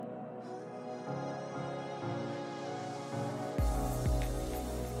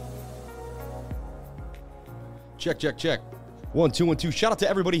Check, check, check. 1, 2, 1, 2. Shout out to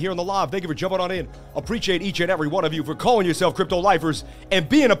everybody here on the live. Thank you for jumping on in. Appreciate each and every one of you for calling yourself crypto lifers and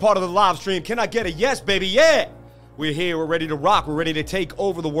being a part of the live stream. Can I get a yes, baby? Yeah. We're here. We're ready to rock. We're ready to take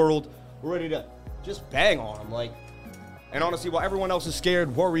over the world. We're ready to just bang on them. Like, and honestly, while everyone else is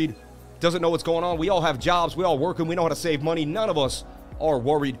scared, worried, doesn't know what's going on, we all have jobs. We all working. We know how to save money. None of us are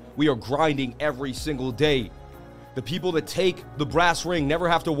worried. We are grinding every single day. The people that take the brass ring never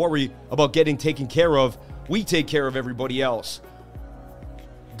have to worry about getting taken care of. We take care of everybody else.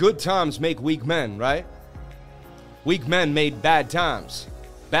 Good times make weak men, right? Weak men made bad times.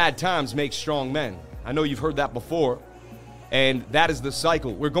 Bad times make strong men. I know you've heard that before. And that is the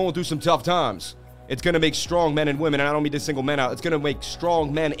cycle. We're going through some tough times. It's going to make strong men and women, and I don't mean to single men out. It's going to make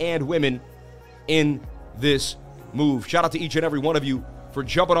strong men and women in this move. Shout out to each and every one of you for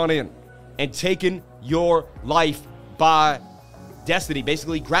jumping on in and taking your life by destiny.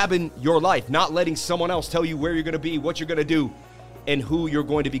 Basically grabbing your life, not letting someone else tell you where you're going to be, what you're going to do, and who you're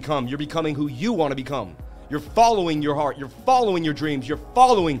going to become. You're becoming who you want to become. You're following your heart. You're following your dreams. You're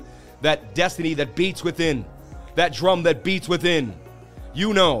following that destiny that beats within, that drum that beats within.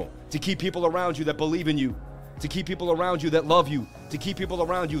 You know, to keep people around you that believe in you, to keep people around you that love you, to keep people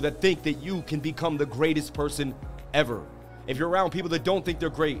around you that think that you can become the greatest person ever. If you're around people that don't think they're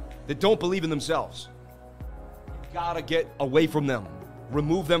great, that don't believe in themselves, you gotta get away from them.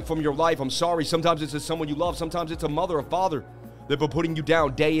 Remove them from your life. I'm sorry, sometimes it's just someone you love, sometimes it's a mother or father that been putting you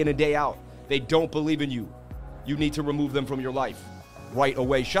down day in and day out. They don't believe in you. You need to remove them from your life right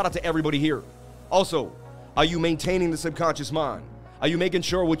away. Shout out to everybody here. Also, are you maintaining the subconscious mind? Are you making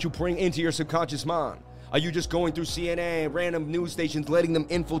sure what you bring into your subconscious mind? Are you just going through CNN, random news stations, letting them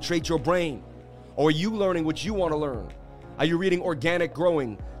infiltrate your brain? Or are you learning what you want to learn? Are you reading Organic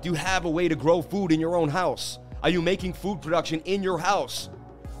Growing? Do you have a way to grow food in your own house? Are you making food production in your house?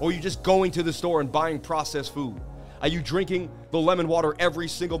 Or are you just going to the store and buying processed food? Are you drinking the lemon water every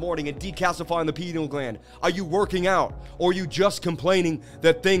single morning and decalcifying the pineal gland? Are you working out? Or are you just complaining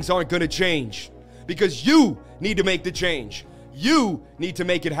that things aren't going to change? Because you need to make the change. You need to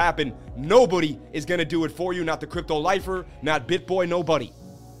make it happen. Nobody is going to do it for you. Not the crypto lifer, not BitBoy, nobody.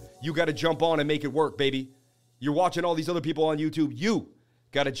 You got to jump on and make it work, baby. You're watching all these other people on YouTube. You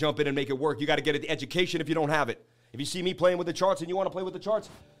got to jump in and make it work. You got to get an education if you don't have it. If you see me playing with the charts and you want to play with the charts,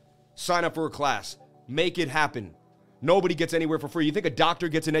 sign up for a class. Make it happen. Nobody gets anywhere for free. You think a doctor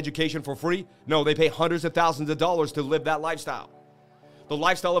gets an education for free? No, they pay hundreds of thousands of dollars to live that lifestyle. The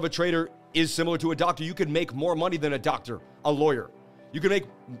lifestyle of a trader is similar to a doctor. You can make more money than a doctor, a lawyer. You can make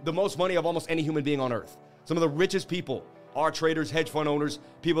the most money of almost any human being on earth. Some of the richest people are traders, hedge fund owners,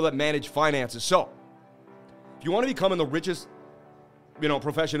 people that manage finances. So, if you want to become in the richest,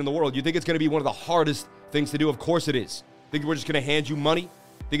 profession in the world, you think it's going to be one of the hardest things to do? Of course it is. Think we're just going to hand you money?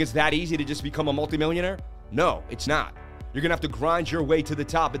 Think it's that easy to just become a multimillionaire? No, it's not. You're going to have to grind your way to the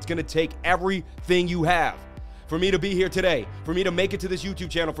top. It's going to take everything you have. For me to be here today, for me to make it to this YouTube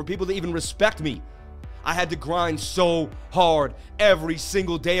channel, for people to even respect me, I had to grind so hard every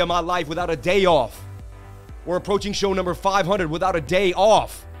single day of my life without a day off. We're approaching show number 500 without a day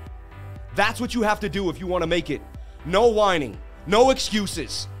off. That's what you have to do if you want to make it. No whining, no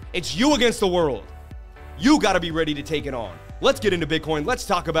excuses. It's you against the world. You got to be ready to take it on. Let's get into Bitcoin. Let's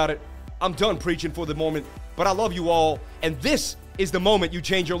talk about it. I'm done preaching for the moment, but I love you all, and this is the moment you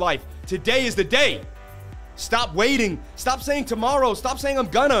change your life. Today is the day. Stop waiting. Stop saying tomorrow. Stop saying I'm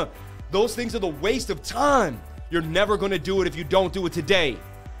gonna. Those things are the waste of time. You're never going to do it if you don't do it today.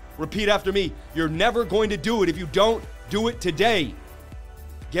 Repeat after me. You're never going to do it if you don't do it today.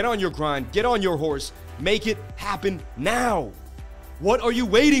 Get on your grind. Get on your horse. Make it happen now. What are you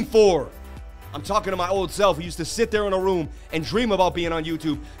waiting for? I'm talking to my old self who used to sit there in a room and dream about being on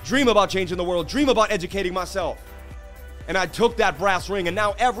YouTube, dream about changing the world, dream about educating myself. And I took that brass ring, and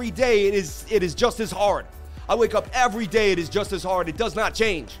now every day it is just as hard. I wake up every day, it is just as hard. It does not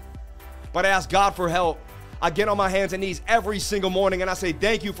change. But I ask God for help. I get on my hands and knees every single morning and I say,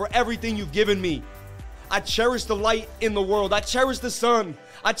 thank you for everything you've given me. I cherish the light in the world. I cherish the sun.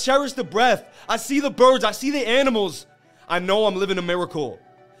 I cherish the breath. I see the birds. I see the animals. I know I'm living a miracle,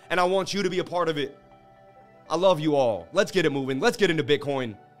 and I want you to be a part of it. I love you all. Let's get it moving. Let's get into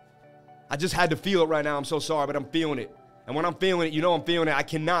Bitcoin. I just had to feel it right now. I'm so sorry, but I'm feeling it. And when I'm feeling it, you know I'm feeling it. I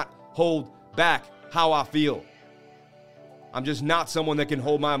cannot hold back how I feel. I'm just not someone that can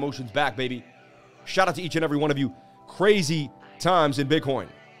hold my emotions back, baby. Shout out to each and every one of you. Crazy times in Bitcoin.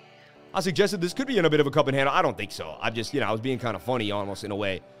 I suggested this could be in a bit of a cup and handle. I don't think so. I just, I was being kind of funny almost in a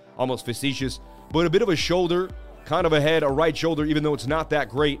way. Almost facetious. But a bit of a shoulder, kind of a head, a right shoulder, even though it's not that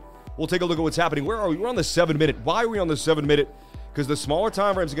great. We'll take a look at what's happening. Where are we? We're on the 7-minute. Why are we on the 7-minute? because the smaller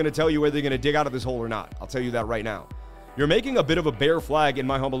time frames are going to tell you whether you're going to dig out of this hole or not. I'll tell you that right now. You're making a bit of a bear flag, in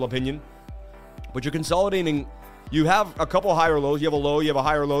my humble opinion, but you're consolidating. You have a couple higher lows. You have a low, you have a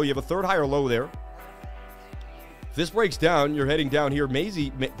higher low, you have a third higher low there. If this breaks down, you're heading down here.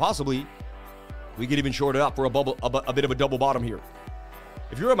 Possibly, we could even short it up for a bit of a double bottom here.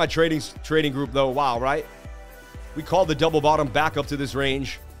 If you're in my trading group, though, wow, right? We called the double bottom back up to this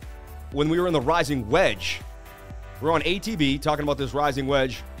range when we were in the rising wedge. We're on ATB talking about this rising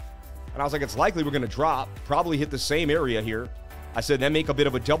wedge, and I was like, it's likely we're going to drop, probably hit the same area here. I said, then make a bit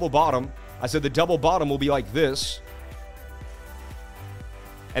of a double bottom. I said the double bottom will be like this.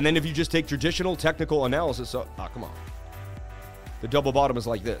 And then if you just take traditional technical analysis, come on. The double bottom is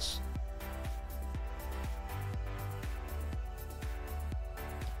like this.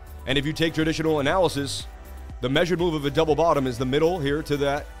 And if you take traditional analysis, the measured move of a double bottom is the middle here to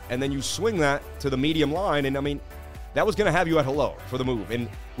that, and then you swing that to the medium line, and I mean, that was going to have you at hello for the move. And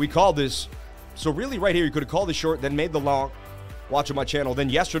we called this, so really right here, you could have called this short, then made the long, watching my channel. Then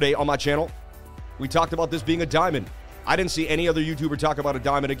yesterday on my channel, we talked about this being a diamond. I didn't see any other YouTuber talk about a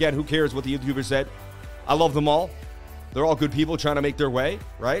diamond. Again, who cares what the YouTuber said? I love them all. They're all good people trying to make their way,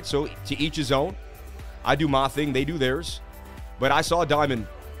 right? So to each his own. I do my thing, they do theirs. But I saw a diamond,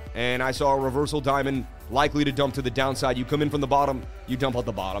 and I saw a reversal diamond likely to dump to the downside. You come in from the bottom, you dump at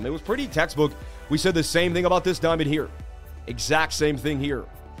the bottom. It was pretty textbook. We said the same thing about this diamond here. Exact same thing here.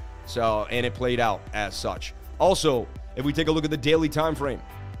 So, and it played out as such. Also, if we take a look at the daily time frame,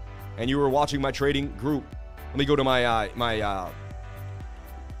 and you were watching my trading group, let me go to my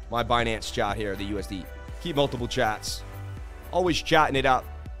Binance chat here, the USD. Keep multiple chats. Always chatting it up,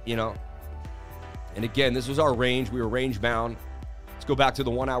 you know. And again, this was our range. We were range bound. Let's go back to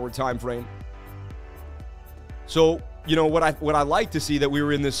the 1 hour time frame. So, you know, what I like to see that we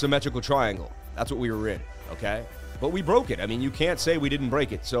were in this symmetrical triangle. That's what we were in, okay? But we broke it. I mean, you can't say we didn't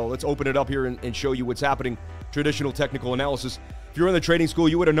break it. So let's open it up here and show you what's happening. Traditional technical analysis. If you're in the trading school,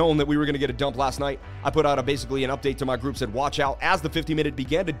 you would have known that we were going to get a dump last night. I put out basically an update to my group, said watch out. As the 50-minute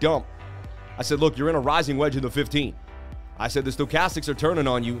began to dump, I said, look, you're in a rising wedge in the 15. I said the stochastics are turning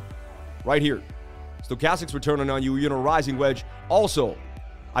on you right here. Stochastics were turning on you. You're in a rising wedge. Also,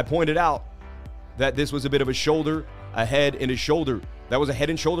 I pointed out that this was a bit of a shoulder, a head, and a shoulder. That was a head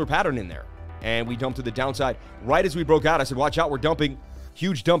and shoulder pattern in there. And we dumped to the downside. Right as we broke out, I said, watch out, we're dumping.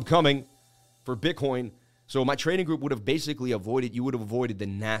 Huge dump coming for Bitcoin. So my trading group would have basically avoided the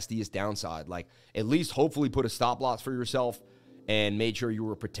nastiest downside. Like, at least hopefully put a stop loss for yourself and made sure you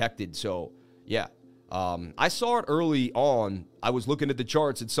were protected. So, yeah. I saw it early on. I was looking at the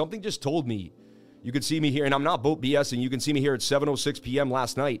charts, and something just told me. You could see me here, and I'm not BSing. You can see me here at 7:06 p.m.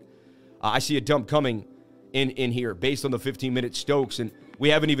 last night. I see a dump coming in here based on the 15-minute Stokes, and we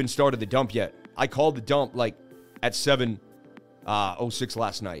haven't even started the dump yet. I called the dump like at 7:06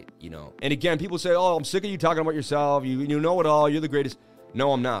 last night, you know. And again, people say, oh, I'm sick of you talking about yourself. You know it all. You're the greatest.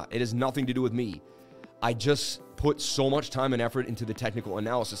 No, I'm not. It has nothing to do with me. I just put so much time and effort into the technical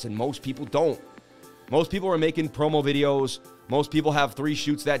analysis, and most people don't. Most people are making promo videos. Most people have 3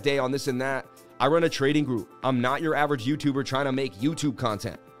 shoots that day on this and that. I run a trading group. I'm not your average YouTuber trying to make YouTube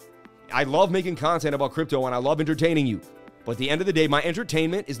content. I love making content about crypto, and I love entertaining you. But at the end of the day, my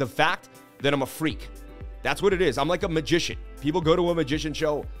entertainment is the fact that I'm a freak. That's what it is. I'm like a magician. People go to a magician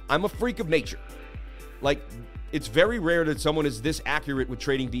show. I'm a freak of nature. Like, it's very rare that someone is this accurate with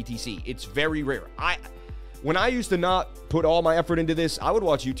trading BTC. It's very rare. When I used to not put all my effort into this, I would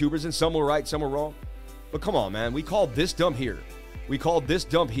watch YouTubers, and some were right, some were wrong. But come on, man. We called this dump here. We called this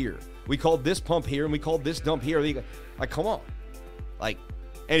dump here. We called this pump here, and we called this dump here. Like, come on. Like,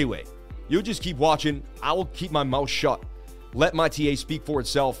 anyway, you just keep watching. I will keep my mouth shut. Let my TA speak for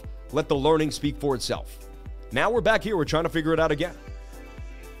itself. Let the learning speak for itself. Now we're back here. We're trying to figure it out again.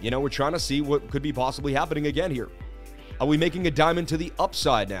 You know, we're trying to see what could be possibly happening again here. Are we making a diamond to the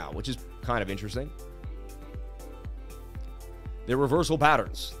upside now, which is kind of interesting? They're reversal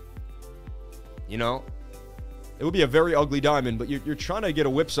patterns. You know, it would be a very ugly diamond, but you're trying to get a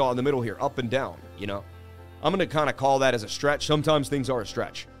whipsaw in the middle here, up and down, you know. I'm going to kind of call that as a stretch. Sometimes things are a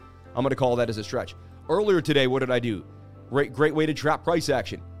stretch. I'm going to call that as a stretch. Earlier today, what did I do? Great way to trap price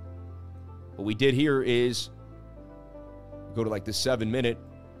action. What we did here is go to like the 7-minute,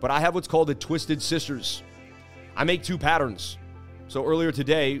 but I have what's called the Twisted Sisters. I make 2 patterns. So earlier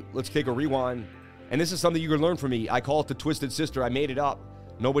today, let's take a rewind. And this is something you can learn from me. I call it the Twisted Sister. I made it up.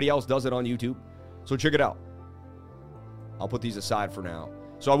 Nobody else does it on YouTube. So check it out. I'll put these aside for now.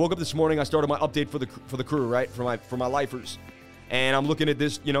 So I woke up this morning. I started my update for the crew, right? For my lifers. And I'm looking at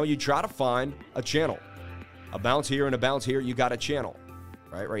this. You know, you try to find a channel. A bounce here and a bounce here. You got a channel,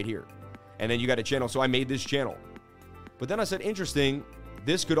 right here. And then you got a channel. So I made this channel. But then I said, interesting,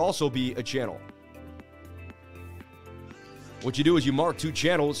 this could also be a channel. What you do is you mark 2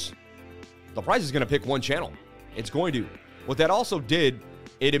 channels. The price is going to pick one channel. It's going to. What that also did,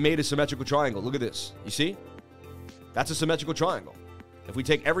 it made a symmetrical triangle. Look at this. You see? That's a symmetrical triangle. If we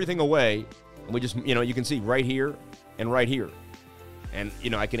take everything away, and we just, you can see right here and right here. And,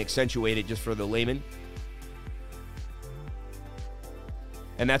 I can accentuate it just for the layman.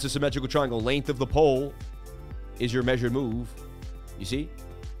 And that's a symmetrical triangle. Length of the pole is your measured move. You see?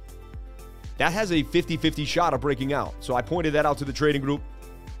 That has a 50-50 shot of breaking out. So I pointed that out to the trading group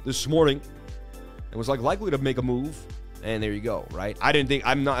this morning and was like likely to make a move. And there you go, right?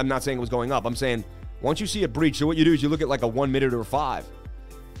 I'm not saying it was going up. I'm saying once you see it breach, so what you do is you look at like a 1 minute or 5.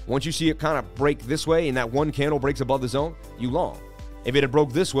 Once you see it kind of break this way and that one candle breaks above the zone, you long. If it had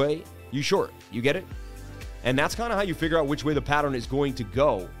broke this way, you short. You get it? And that's kind of how you figure out which way the pattern is going to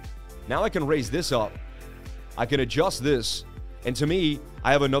go. Now I can raise this up. I can adjust this. And to me,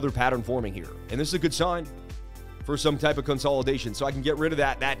 I have another pattern forming here. And this is a good sign for some type of consolidation. So I can get rid of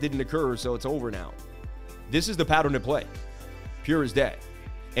that. That didn't occur, so it's over now. This is the pattern at play. Pure as day.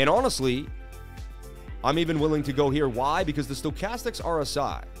 And honestly, I'm even willing to go here. Why? Because the stochastics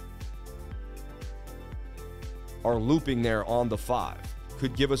RSI are looping there on the 5.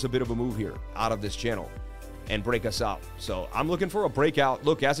 Could give us a bit of a move here out of this channel and break us out. So I'm looking for a breakout.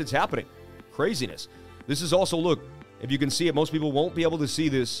 Look, as it's happening. Craziness. This is also, look, if you can see it, most people won't be able to see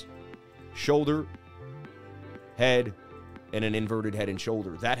this. Shoulder, head, and an inverted head and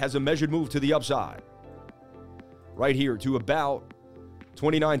shoulder. That has a measured move to the upside. Right here to about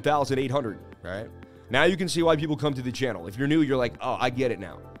 29,800, right? Now you can see why people come to the channel. If you're new, you're like, oh, I get it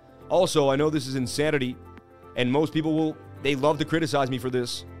now. Also, I know this is insanity, and most people they love to criticize me for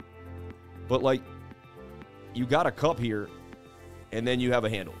this, but like, you got a cup here, and then you have a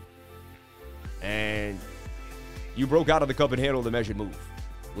handle. And you broke out of the cup and handle the measured move,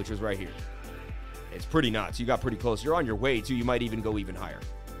 which was right here. It's pretty nuts. You got pretty close. You're on your way, too. You might even go even higher.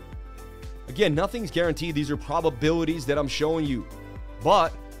 Again, nothing's guaranteed. These are probabilities that I'm showing you.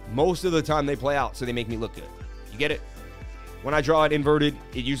 But most of the time they play out, so they make me look good. You get it? When I draw it inverted,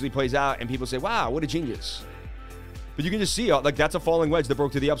 it usually plays out, and people say, wow, what a genius. But you can just see, like, that's a falling wedge that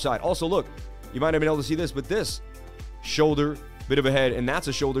broke to the upside. Also, look, you might have been able to see this, but this shoulder, bit of a head, and that's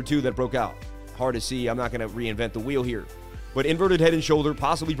a shoulder, too, that broke out. Hard to see. I'm not going to reinvent the wheel here. But inverted head and shoulder,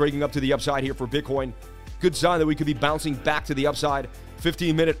 possibly breaking up to the upside here for Bitcoin. Good sign that we could be bouncing back to the upside.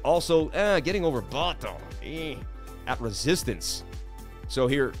 15-minute also getting overbought, though. At resistance. So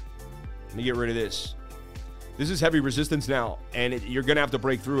here, let me get rid of this. This is heavy resistance now, and you're going to have to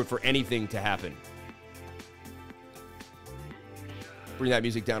break through it for anything to happen. Bring that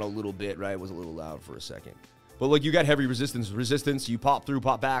music down a little bit, right? It was a little loud for a second. But look, you got heavy resistance. Resistance, you pop through,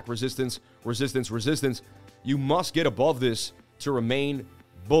 pop back. Resistance, resistance, resistance. You must get above this to remain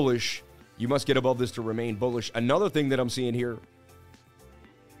bullish. You must get above this to remain bullish. Another thing that I'm seeing here,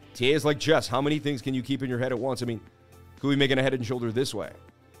 TA is like chess. How many things can you keep in your head at once? I mean, could we make a head and shoulder this way?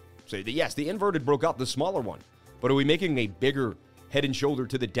 So yes, the inverted broke up, the smaller one. But are we making a bigger head and shoulder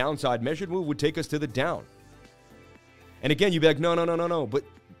to the downside? Measured move would take us to the down. And again, you'd be like, no. But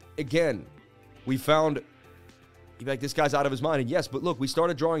again, we found, you'd be like, this guy's out of his mind. And yes, but look, we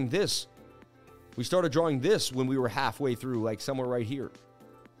started drawing this. We started drawing this when we were halfway through, like somewhere right here.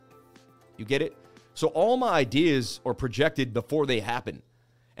 You get it? So all my ideas are projected before they happen.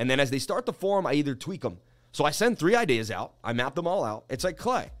 And then as they start to form, I either tweak them. So I send 3 ideas out. I map them all out. It's like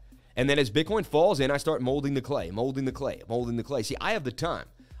clay. And then as Bitcoin falls in, I start molding the clay, molding the clay, molding the clay. See, I have the time.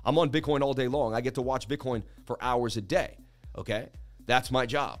 I'm on Bitcoin all day long. I get to watch Bitcoin for hours a day, okay? That's my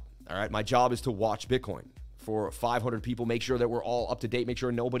job, all right? My job is to watch Bitcoin for 500 people, make sure that we're all up to date, make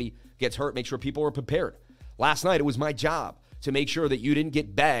sure nobody gets hurt, make sure people are prepared. Last night, it was my job to make sure that you didn't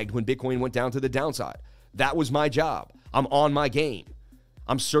get bagged when Bitcoin went down to the downside. That was my job. I'm on my game.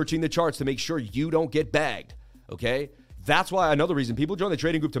 I'm searching the charts to make sure you don't get bagged, okay? That's why another reason people join the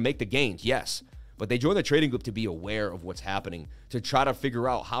trading group to make the gains, yes. But they join the trading group to be aware of what's happening, to try to figure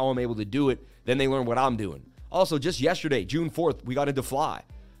out how I'm able to do it. Then they learn what I'm doing. Also, just yesterday, June 4th, we got into Fly.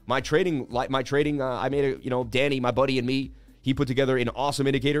 I made a, Danny, my buddy, and me, he put together an awesome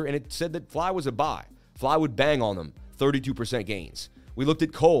indicator, and it said that Fly was a buy. Fly would bang on them, 32% gains. We looked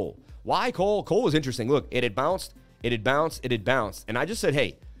at Cole. Why Cole? Cole was interesting. Look, it had bounced, it had bounced, it had bounced. And I just said,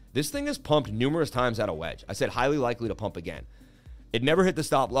 hey, this thing has pumped numerous times out of wedge. I said highly likely to pump again. It never hit the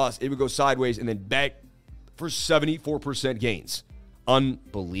stop loss. It would go sideways and then back for 74% gains.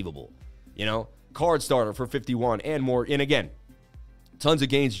 Unbelievable. Card starter for 51 and more. And again, tons of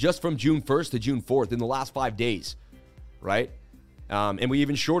gains just from June 1st to June 4th in the last 5 days, right? And we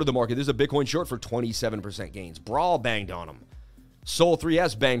even shorted the market. There's a Bitcoin short for 27% gains. Brawl banged on them. Sol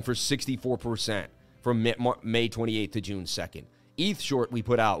 3S banged for 64% from May 28th to June 2nd. ETH short we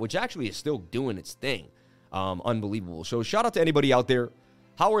put out, which actually is still doing its thing. Unbelievable. So shout out to anybody out there.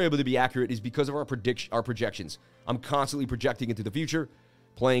 How we're able to be accurate is because of our projections. I'm constantly projecting into the future,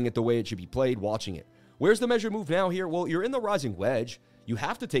 playing it the way it should be played, watching it. Where's the measured move now here? Well, you're in the rising wedge. You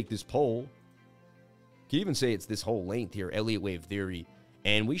have to take this pole. You can even say it's this whole length here, Elliott wave theory.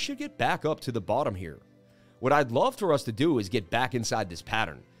 And we should get back up to the bottom here. What I'd love for us to do is get back inside this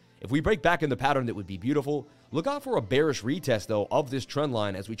pattern. If we break back in the pattern, that would be beautiful. Look out for a bearish retest, though, of this trend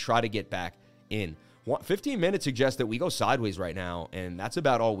line as we try to get back in. 15 minutes suggests that we go sideways right now, and that's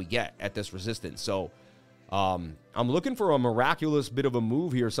about all we get at this resistance. So I'm looking for a miraculous bit of a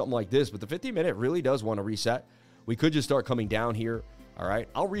move here, something like this, but the 15-minute really does want to reset. We could just start coming down here, all right?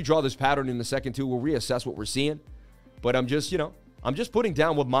 I'll redraw this pattern in a second, too. We'll reassess what we're seeing, but I'm just, I'm just putting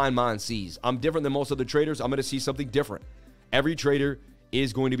down what my mind sees. I'm different than most other traders. I'm going to see something different. Every trader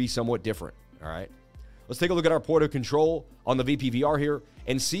is going to be somewhat different, all right? Let's take a look at our port of control on the VPVR here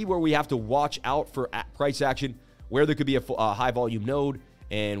and see where we have to watch out for price action, where there could be a high volume node,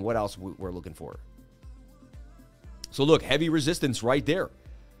 and what else we're looking for. So look, heavy resistance right there,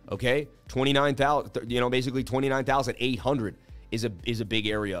 okay? 29,000, basically 29,800 is a big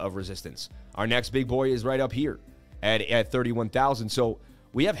area of resistance. Our next big boy is right up here at 31,000. So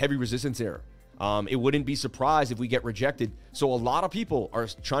we have heavy resistance there. It wouldn't be surprised if we get rejected. So a lot of people are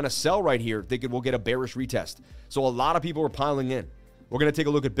trying to sell right here, thinking we'll get a bearish retest. So a lot of people are piling in. We're going to take a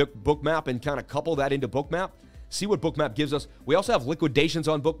look at Bookmap and kind of couple that into Bookmap, see what Bookmap gives us. We also have liquidations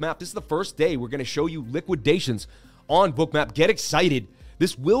on Bookmap. This is the first day we're going to show you liquidations on Bookmap. Get excited.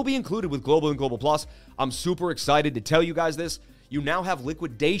 This will be included with Global and Global Plus. I'm super excited to tell you guys this. You now have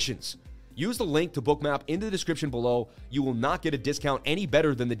liquidations. Use the link to Bookmap in the description below. You will not get a discount any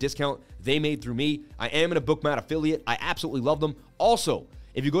better than the discount they made through me. I am a Bookmap affiliate. I absolutely love them. Also,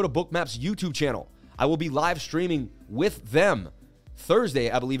 if you go to Bookmap's YouTube channel, I will be live streaming with them Thursday,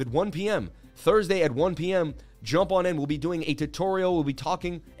 I believe, at 1 p.m. Thursday at 1 p.m. Jump on in. We'll be doing a tutorial. We'll be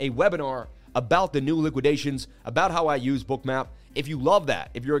talking a webinar about the new liquidations, about how I use Bookmap. If you love that,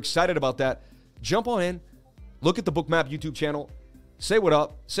 if you're excited about that, jump on in. Look at the Bookmap YouTube channel. Say what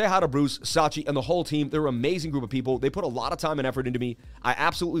up. Say hi to Bruce, Sachi, and the whole team. They're an amazing group of people. They put a lot of time and effort into me. I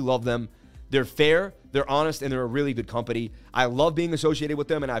absolutely love them. They're fair, they're honest, and they're a really good company. I love being associated with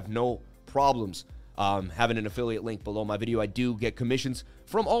them, and I have no problems having an affiliate link below my video. I do get commissions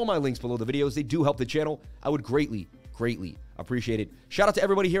from all my links below the videos. They do help the channel. I would greatly appreciate it. Shout out to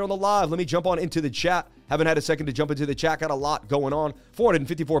everybody here on the live. Let me jump on into the chat. Haven't had a second to jump into the chat. Got a lot going on.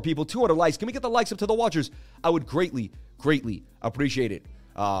 454 people, 200 likes. Can we get the likes up to the watchers? I would greatly appreciate it.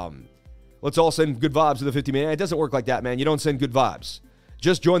 Let's all send good vibes to the 50 man. It doesn't work like that, man. You don't send good vibes.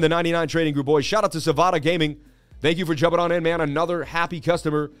 Just join the 99 Trading Group, boys. Shout out to Savada Gaming. Thank you for jumping on in, man. Another happy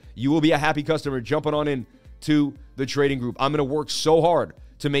customer. You will be a happy customer jumping on in to the Trading Group. I'm going to work so hard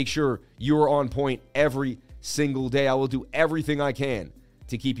to make sure you are on point every single day. I will do everything I can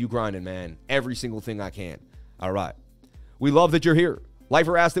to keep you grinding, man. Every single thing I can. All right. We love that you're here.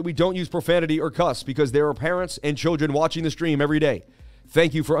 Lifer asked that we don't use profanity or cuss because there are parents and children watching the stream every day.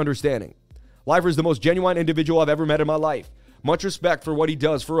 Thank you for understanding. Lifer is the most genuine individual I've ever met in my life. Much respect for what he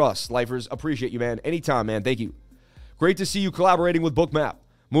does for us. Lifers, appreciate you, man. Anytime, man. Thank you. Great to see you collaborating with Bookmap.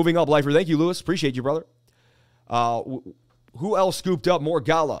 Moving up, Lifer. Thank you, Lewis. Appreciate you, brother. Who else scooped up more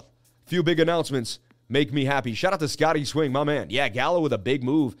Gala? Few big announcements make me happy. Shout out to Scotty Swing, my man. Yeah, Gala with a big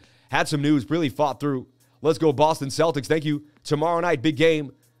move. Had some news, really fought through. Let's go Boston Celtics. Thank you. Tomorrow night, big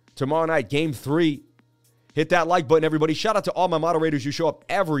game. Tomorrow night, game 3. Hit that like button, everybody. Shout out to all my moderators who show up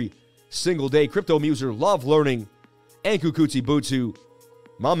every single day. Crypto Muser, Love Learning, and Kukutsi Butsu.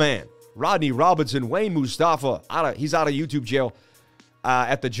 My man, Rodney Robinson, Wayne Mustafa. He's out of YouTube jail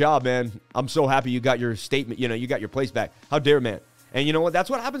at the job, man. I'm so happy you got your statement. You got your place back. How dare, man. And you know what? That's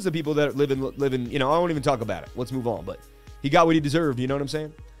what happens to people that live in, I won't even talk about it. Let's move on. But he got what he deserved. You know what I'm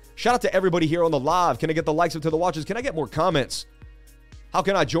saying? Shout out to everybody here on the live. Can I get the likes up to the watchers? Can I get more comments? How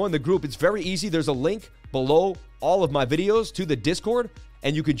can I join the group? It's very easy. There's a link below all of my videos to the Discord,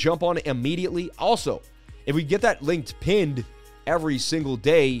 and you can jump on it immediately. Also, if we get that link pinned every single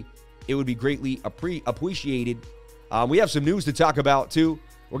day, it would be greatly appreciated. We have some news to talk about, too.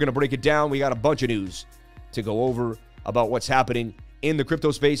 We're going to break it down. We got a bunch of news to go over about what's happening in the crypto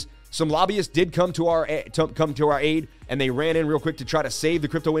space. Some lobbyists did come to our aid, and they ran in real quick to try to save the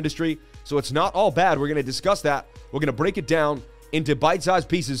crypto industry. So it's not all bad. We're going to discuss that. We're going to break it down into bite-sized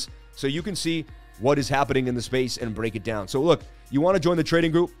pieces so you can see what is happening in the space and break it down. So look, you want to join the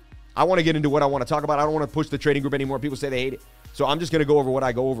trading group? I want to get into what I want to talk about. I don't want to push the trading group anymore. People say they hate it. So I'm just going to go over what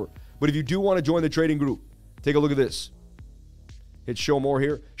I go over. But if you do want to join the trading group, take a look at this. Hit show more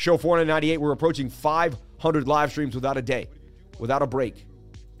here. Show 498. We're approaching 500 live streams without a day, without a break.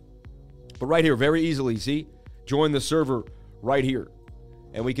 But right here, very easily, see? Join the server right here.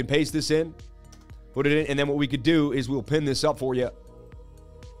 And we can paste this in, put it in, and then what we could do is we'll pin this up for you.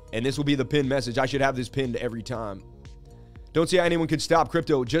 And this will be the pin message. I should have this pinned every time. Don't see how anyone can stop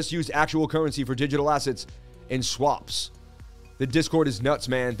crypto. Just use actual currency for digital assets and swaps. The Discord is nuts,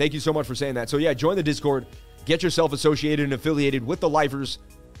 man. Thank you so much for saying that. So yeah, join the Discord. Get yourself associated and affiliated with the lifers.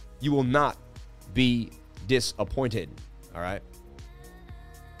 You will not be disappointed. All right.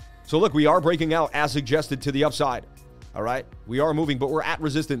 So look, we are breaking out as suggested to the upside. All right. We are moving, but we're at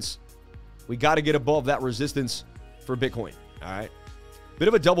resistance. We got to get above that resistance for Bitcoin. All right. Bit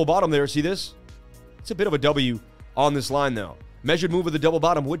of a double bottom there. See this? It's a bit of a W on this line, though. Measured move of the double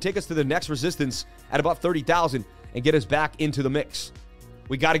bottom would take us to the next resistance at about 30,000 and get us back into the mix.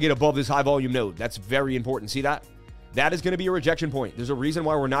 We got to get above this high volume node. That's very important. See that? That is going to be a rejection point. There's a reason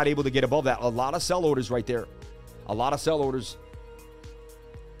why we're not able to get above that. A lot of sell orders right there. A lot of sell orders.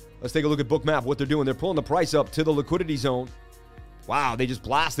 Let's take a look at Bookmap, what they're doing. They're pulling the price up to the liquidity zone. Wow, they just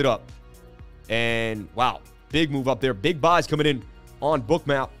blasted up. And wow, big move up there. Big buys coming in on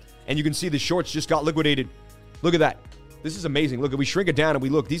Bookmap. And you can see the shorts just got liquidated. Look at that. This is amazing. Look, if we shrink it down and we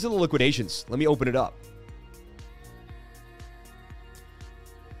look, these are the liquidations. Let me open it up.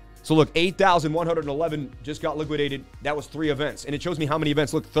 So look, 8,111 just got liquidated. That was 3 events. And it shows me how many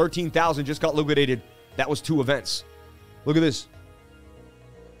events. Look, 13,000 just got liquidated. That was 2 events. Look at this.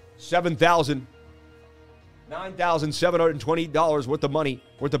 7,000. $9,720 worth of money,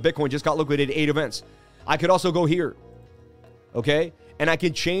 worth of Bitcoin just got liquidated, 8 events. I could also go here. Okay? And I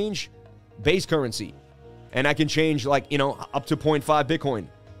can change base currency. And I can change like, up to 0.5 Bitcoin.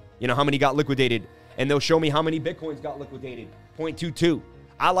 How many got liquidated. And they'll show me how many Bitcoins got liquidated. 0.22.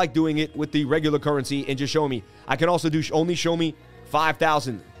 I like doing it with the regular currency and just show me. I can also do only show me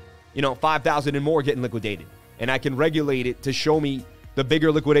 5,000. 5,000 and more getting liquidated. And I can regulate it to show me the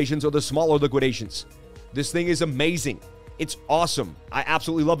bigger liquidations or the smaller liquidations. This thing is amazing. It's awesome. I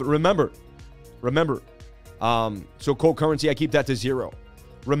absolutely love it. Remember. So cold currency, I keep that to 0.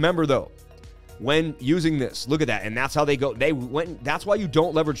 Remember though, when using this, look at that. And that's how they go. That's why you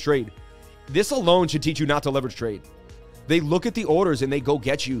don't leverage trade. This alone should teach you not to leverage trade. They look at the orders and they go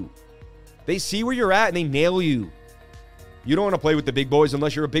get you. They see where you're at and they nail you. You don't want to play with the big boys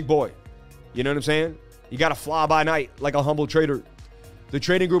unless you're a big boy. You know what I'm saying? You got to fly by night like a humble trader. The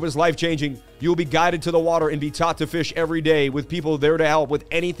trading group is life-changing. You will be guided to the water and be taught to fish every day with people there to help with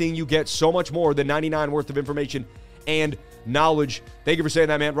anything you get. So much more than 99 worth of information and knowledge. Thank you for saying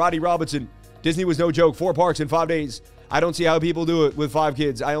that, man. Roddy Robinson. Disney was no joke. 4 parks in 5 days. I don't see how people do it with 5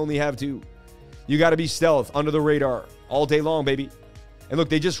 kids. I only have 2. You got to be stealth, under the radar, all day long, baby. And look,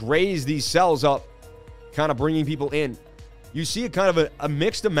 they just raise these sells up, kind of bringing people in. You see a kind of a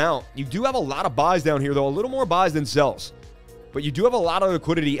mixed amount. You do have a lot of buys down here, though. A little more buys than sells. But you do have a lot of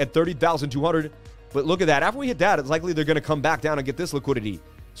liquidity at 30,200. But look at that. After we hit that, it's likely they're going to come back down and get this liquidity.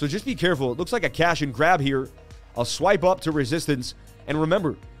 So just be careful. It looks like a cash and grab here. I'll swipe up to resistance. And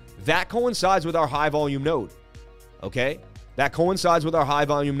remember, that coincides with our high volume node. Okay? That coincides with our high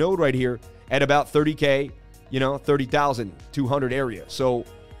volume node right here at about 30K, 30,200 area. So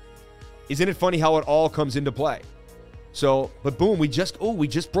isn't it funny how it all comes into play? So, but boom, we just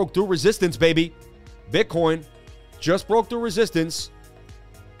broke through resistance, baby. Bitcoin just broke through resistance.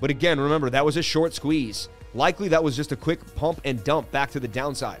 But again, remember, that was a short squeeze. Likely that was just a quick pump and dump back to the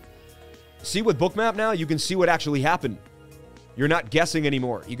downside. See with Bookmap now, you can see what actually happened. You're not guessing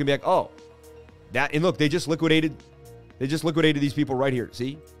anymore. You can be like, oh, that, and look, they just liquidated these people right here.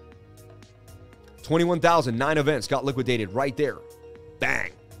 See? 21,000, 9 events got liquidated right there.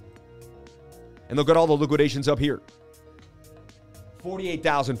 Bang. And look at all the liquidations up here.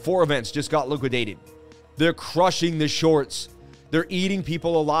 48,000, 4 events just got liquidated. They're crushing the shorts. They're eating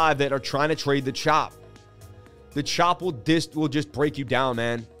people alive that are trying to trade the chop. The chop will just break you down,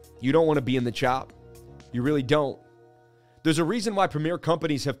 man. You don't want to be in the chop. You really don't. There's a reason why premier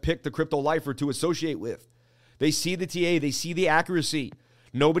companies have picked the crypto lifer to associate with. They see the TA. They see the accuracy.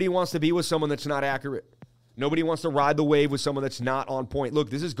 Nobody wants to be with someone that's not accurate. Nobody wants to ride the wave with someone that's not on point. Look,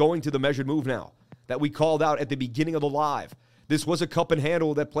 this is going to the measured move now that we called out at the beginning of the live. This was a cup and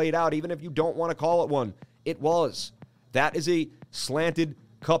handle that played out, even if you don't want to call it one. It was. That is a slanted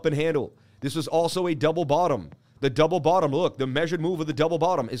cup and handle. This was also a double bottom. The double bottom, look, the measured move of the double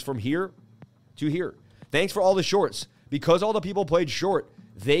bottom is from here to here. Thanks for all the shorts. Because all the people played short,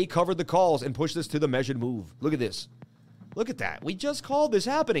 they covered the calls and pushed this to the measured move. Look at this. Look at that. We just called this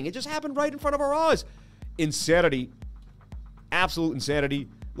happening. It just happened right in front of our eyes. Insanity. Absolute insanity.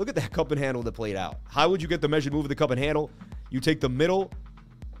 Look at that cup and handle that played out. How would you get the measured move of the cup and handle? You take the middle.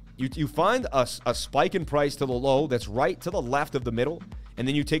 You find a spike in price to the low that's right to the left of the middle, and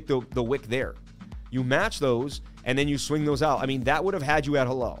then you take the wick there. You match those, and then you swing those out. I mean, that would have had you at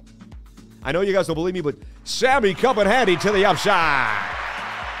hello. I know you guys don't believe me, but Sammy cup and handy to the upside.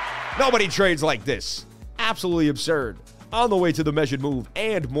 Nobody trades like this. Absolutely absurd. On the way to the measured move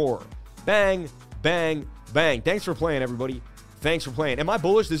and more. Bang, bang, bang. Thanks for playing, everybody. Thanks for playing. Am I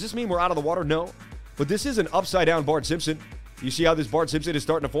bullish? Does this mean we're out of the water? No. But this is an upside-down Bart Simpson. You see how this Bart Simpson is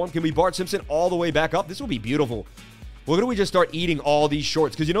starting to form? Can we Bart Simpson all the way back up? This will be beautiful. Well, why don't we just start eating all these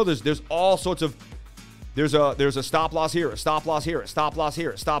shorts? Because, you know, there's all sorts of... There's a stop loss here, a stop loss here, a stop loss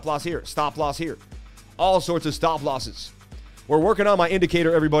here, a stop loss here, a stop loss here. All sorts of stop losses. We're working on my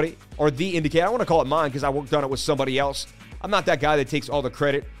indicator, everybody. Or the indicator. I want to call it mine because I worked on it with somebody else. I'm not that guy that takes all the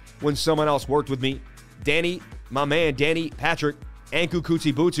credit when someone else worked with me. Danny, my man, Danny Patrick, Anku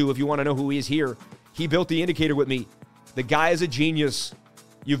Kutsi Butu, if you want to know who he is here, he built the indicator with me. The guy is a genius.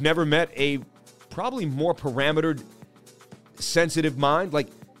 You've never met a probably more parametered, sensitive mind. Like,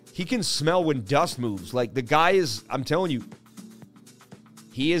 he can smell when dust moves. Like, the guy is, I'm telling you,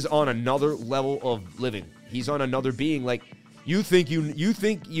 he is on another level of living. He's on another being. Like, you think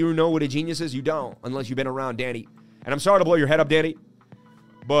you know what a genius is? You don't, unless you've been around Danny. And I'm sorry to blow your head up, Danny,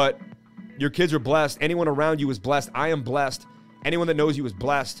 but your kids are blessed. Anyone around you is blessed. I am blessed. Anyone that knows you is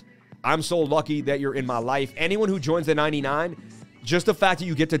blessed. I'm so lucky that you're in my life. Anyone who joins the 99, just the fact that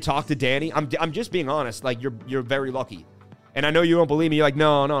you get to talk to Danny, I'm just being honest. Like, you're very lucky. And I know you don't believe me. You're like,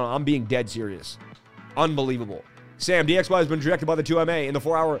 no, I'm being dead serious. Unbelievable. Sam, DXY has been directed by the 2MA in the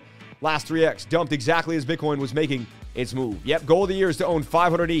 4-hour last 3X. Dumped exactly as Bitcoin was making its move. Yep, goal of the year is to own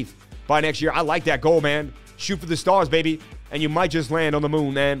 500 ETH by next year. I like that goal, man. Shoot for the stars, baby. And you might just land on the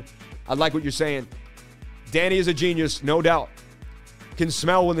moon, man. I like what you're saying. Danny is a genius, no doubt. Can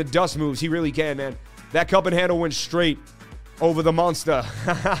smell when the dust moves. He really can, man. That cup and handle went straight over the monster.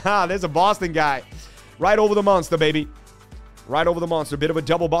 There's a Boston guy. Right over the monster, baby. Right over the monster. Bit of a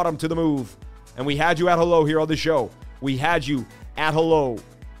double bottom to the move. And we had you at hello here on the show. We had you at hello.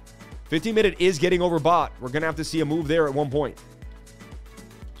 15-minute is getting overbought. We're going to have to see a move there at one point.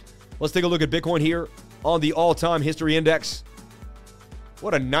 Let's take a look at Bitcoin here on the all-time history index.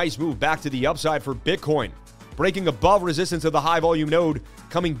 What a nice move back to the upside for Bitcoin. Breaking above resistance of the high volume node.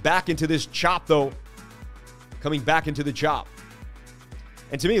 Coming back into this chop, though. Coming back into the chop.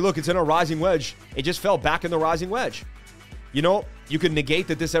 And to me, look, it's in a rising wedge. It just fell back in the rising wedge. You know, you could negate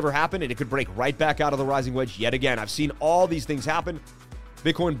that this ever happened, and it could break right back out of the rising wedge yet again. I've seen all these things happen.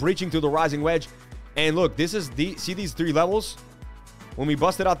 Bitcoin breaching through the rising wedge. And look, this is see these three levels? When we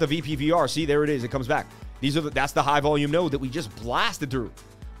busted out the VPVR, see, there it is. It comes back. That's the high volume node that we just blasted through.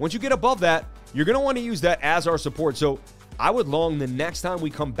 Once you get above that, you're going to want to use that as our support. So I would long the next time we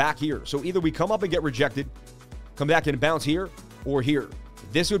come back here. So either we come up and get rejected, come back and bounce here, or here.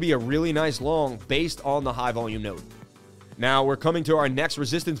 This would be a really nice long based on the high volume node. Now we're coming to our next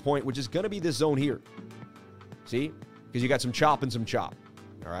resistance point, which is going to be this zone here. See? Because you got some chop and some chop.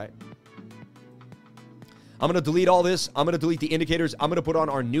 All right? I'm going to delete all this. I'm going to delete the indicators. I'm going to put on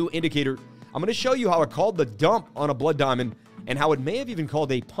our new indicator. I'm going to show you how it called the dump on a blood diamond and how it may have even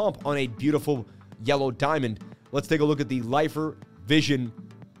called a pump on a beautiful yellow diamond. Let's take a look at the Lifer Vision.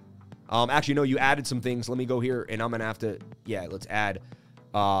 Actually, no, you added some things. Let me go here, and I'm going to have to, yeah, let's add.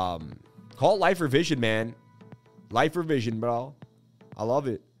 Call it Lifer Vision, man. Lifer Vision, bro. I love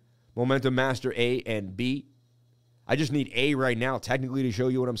it. Momentum Master A and B. I just need A right now, technically, to show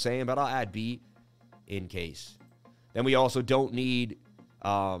you what I'm saying, but I'll add B in case. Then we also don't need,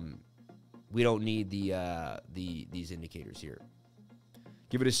 we don't need these indicators here.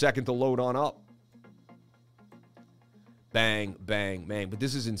 Give it a second to load on up. Bang, bang, bang. But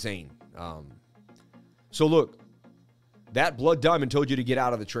this is insane. So look, that blood diamond told you to get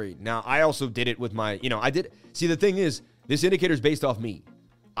out of the trade. Now, I also did it with my, see, the thing is, this indicator is based off me.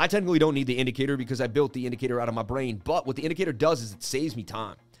 I technically don't need the indicator because I built the indicator out of my brain. But what the indicator does is it saves me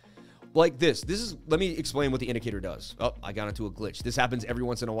time. Like this. Let me explain what the indicator does. Oh, I got into a glitch. This happens every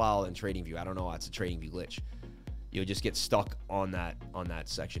once in a while in TradingView. I don't know why it's a TradingView glitch. You'll just get stuck on that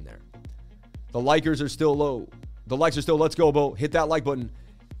section there. The likers are still low. The likes are still, let's go, Bo. Hit that like button.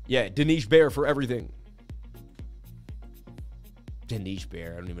 Yeah, Danish Bear for everything. Danish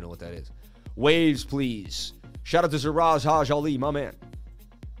Bear. I don't even know what that is. Waves, please. Shout out to Siraj Haj Ali, my man.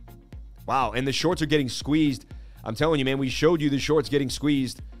 Wow, and the shorts are getting squeezed. I'm telling you, man, we showed you the shorts getting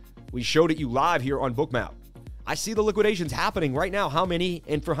squeezed. We showed it you live here on Bookmap. I see the liquidations happening right now. How many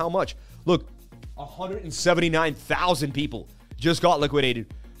and for how much? Look, 179,000 people just got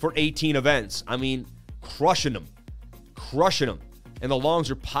liquidated for 18 events. I mean, crushing them. crushing them. And the longs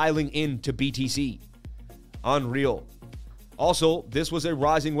are piling into BTC. Unreal. Also, this was a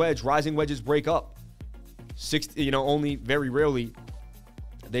rising wedge. Rising wedges break up. Only very rarely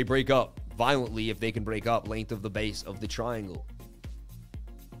they break up violently if they can break up. Length of the base of the triangle.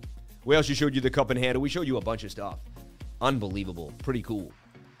 We also showed you the cup and handle. We showed you a bunch of stuff. Unbelievable. Pretty cool.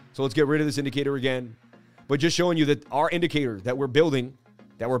 So let's get rid of this indicator again. But just showing you that our indicator that we're building,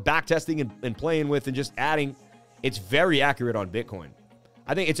 that we're back testing and playing with and just adding, it's very accurate on Bitcoin.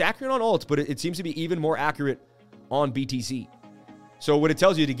 I think it's accurate on alts, but it seems to be even more accurate on BTC. So what it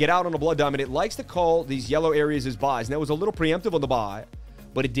tells you to get out on a blood diamond, it likes to call these yellow areas as buys. And that was a little preemptive on the buy,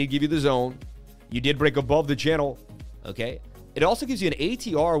 but it did give you the zone. You did break above the channel, okay? It also gives you an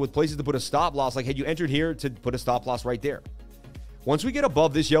ATR with places to put a stop loss, like had you entered here to put a stop loss right there. Once we get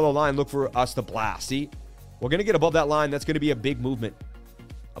above this yellow line, look for us to blast. See, we're going to get above that line. That's going to be a big movement.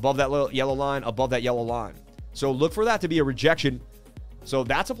 Above that little yellow line, above that yellow line. So look for that to be a rejection. So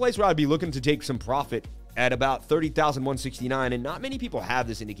that's a place where I'd be looking to take some profit at about 30,169. And not many people have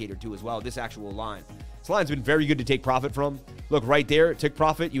this indicator too as well, this actual line. This line's been very good to take profit from. Look, right there, took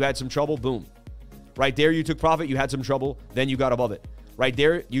profit, you had some trouble, boom. Right there, you took profit, you had some trouble, then you got above it. Right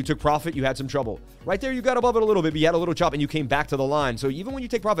there, you took profit, you had some trouble. Right there, you got above it a little bit, but you had a little chop and you came back to the line. So even when you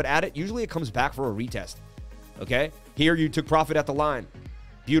take profit at it, usually it comes back for a retest. Okay? Here, you took profit at the line.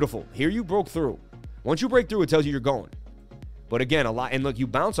 Beautiful. Here, you broke through. Once you break through, it tells you you're going. But again, a lot, and look, you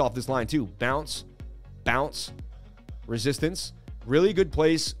bounce off this line too. Bounce, bounce, resistance. Really good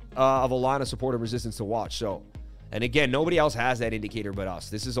place of a line of support and resistance to watch. So, and again, nobody else has that indicator but us.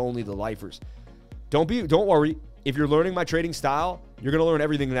 This is only the lifers. Don't worry. If you're learning my trading style, you're going to learn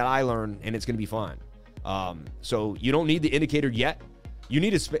everything that I learn, and it's going to be fine. So you don't need the indicator yet. You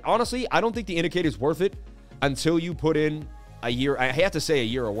need to, honestly, I don't think the indicator is worth it until you put in a year. I have to say a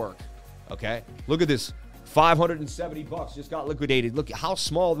year of work. Okay. Look at this. 570 bucks just got liquidated. Look how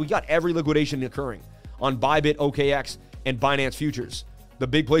small. We got every liquidation occurring on Bybit, OKX, and Binance Futures. The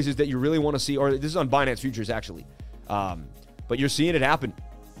big places that you really want to see, or this is on Binance Futures actually. But you're seeing it happen.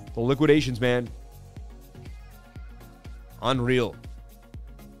 The liquidations, man. Unreal.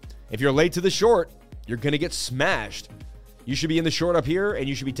 If you're late to the short, you're going to get smashed. You should be in the short up here, and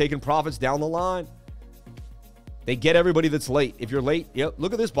you should be taking profits down the line. They get everybody that's late. If you're late, yep,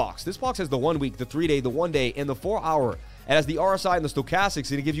 look at this box. This box has the 1 week, the 3 day, the 1 day, and the 4 hour. It has the RSI and the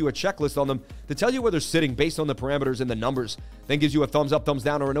stochastics, and it gives you a checklist on them to tell you where they're sitting based on the parameters and the numbers. Then gives you a thumbs up, thumbs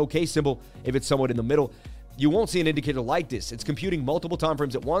down, or an OK symbol if it's somewhat in the middle. You won't see an indicator like this. It's computing multiple time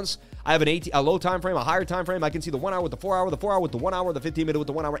frames at once. I have a low time frame, a higher time frame. I can see the 1 hour with the 4 hour, the 4 hour with the 1 hour, the 15 minute with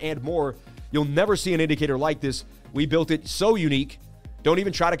the 1 hour, and more. You'll never see an indicator like this. We built it so unique. Don't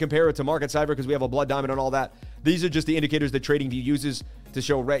even try to compare it to Market Cypher because we have a blood diamond and all that. These are just the indicators that TradingView uses to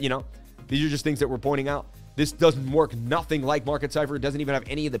show, these are just things that we're pointing out. This doesn't work nothing like Market Cypher. It doesn't even have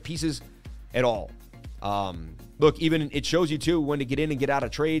any of the pieces at all. Look, even it shows you too when to get in and get out of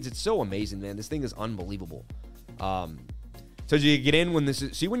trades. It's so amazing, man. This thing is unbelievable. So you get in when this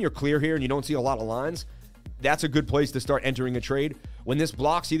is, see when you're clear here and you don't see a lot of lines, that's a good place to start entering a trade. When this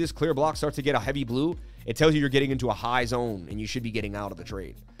block, see this clear block starts to get a heavy blue, it tells you you're getting into a high zone and you should be getting out of the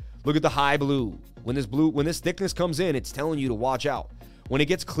trade. Look at the high blue. When this thickness comes in, it's telling you to watch out. When it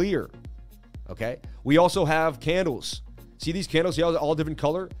gets clear, okay? We also have candles. See these candles, see all different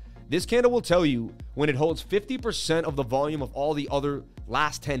color? This candle will tell you when it holds 50% of the volume of all the other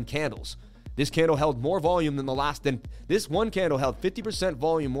last 10 candles. This candle held more volume than this one candle held 50%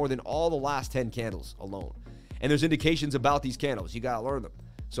 volume more than all the last 10 candles alone. And there's indications about these candles. You got to learn them.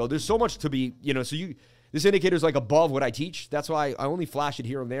 So there's so much to be, this indicator is like above what I teach. That's why I only flash it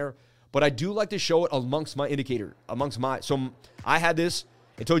here and there. But I do like to show it amongst my indicator, so I had this.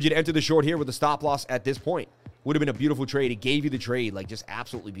 It told you to enter the short here with a stop loss at this point. Would have been a beautiful trade. It gave you the trade, like just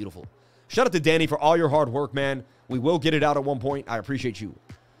absolutely beautiful. Shout out to Danny for all your hard work, man. We will get it out at one point. I appreciate you.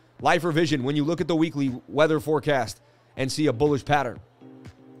 Lifer Vision, when you look at the weekly weather forecast and see a bullish pattern.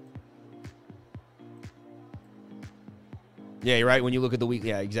 Yeah, you're right. When you look at the weekly,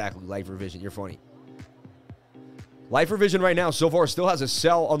 yeah, exactly. Lifer Vision, you're funny. Lifer Vision right now, so far, still has a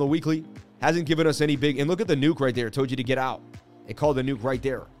sell on the weekly. Hasn't given us any big, and look at the nuke right there. It told you to get out. It called the nuke right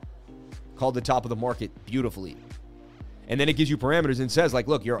there. Called the top of the market beautifully. And then it gives you parameters and says, like,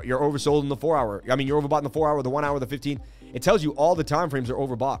 look, you're oversold in the 4 hour. I mean, you're overbought in the 4 hour, the 1 hour, the 15. It tells you all the time frames are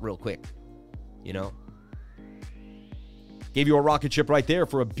overbought real quick. Gave you a rocket ship right there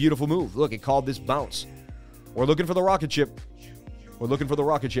for a beautiful move. Look, it called this bounce. We're looking for the rocket ship. We're looking for the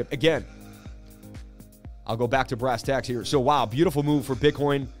rocket ship. Again, I'll go back to brass tacks here. So, wow, beautiful move for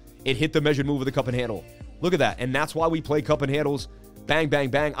Bitcoin. It hit the measured move of the cup and handle. Look at that. And that's why we play cup and handles. Bang, bang,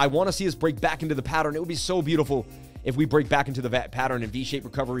 bang. I want to see us break back into the pattern. It would be so beautiful if we break back into the pattern and V-shaped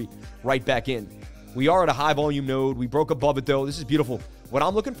recovery right back in. We are at a high volume node. We broke above it though. This is beautiful. What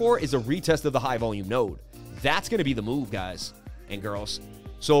I'm looking for is a retest of the high volume node. That's going to be the move, guys and girls.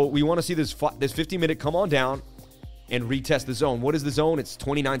 So we want to see this 15-minute come on down and retest the zone. What is the zone? It's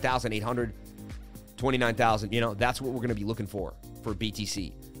 29,800, 29,000. You know, that's what we're going to be looking for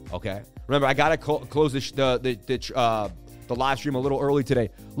BTC. Okay. Remember, I got to close the live stream a little early today.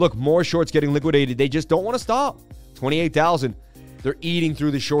 Look, more shorts getting liquidated. They just don't want to stop. 28,000. They're eating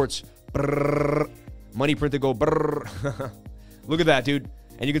through the shorts. Brrr. Money print to go. Brrr. Look at that, dude.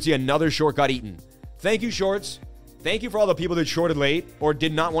 And you can see another short got eaten. Thank you, shorts. Thank you for all the people that shorted late or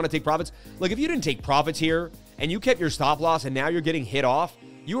did not want to take profits. Look, if you didn't take profits here and you kept your stop loss and now you're getting hit off,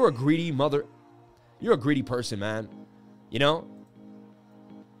 you are a greedy mother. You're a greedy person, man. You know?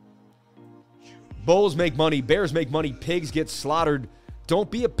 Bulls make money. Bears make money. Pigs get slaughtered. Don't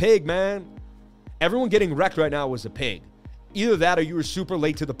be a pig, man. Everyone getting wrecked right now was a pig. Either that or you were super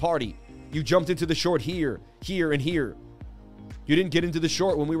late to the party. You jumped into the short here, here, and here. You didn't get into the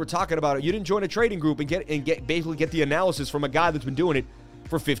short when we were talking about it. You didn't join a trading group and basically get the analysis from a guy that's been doing it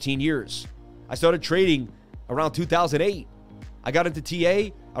for 15 years. I started trading around 2008. I got into TA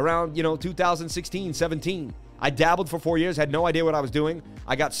around, 2016, 17. I dabbled for 4 years, had no idea what I was doing.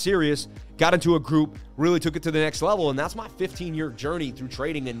 I got serious, got into a group, really took it to the next level, and that's my 15-year journey through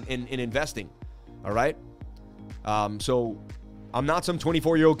trading and investing. All right? So I'm not some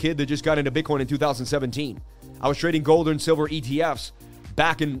 24-year-old kid that just got into Bitcoin in 2017. I was trading gold and silver ETFs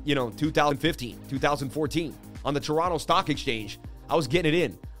back in, 2015, 2014 on the Toronto Stock Exchange. I was getting it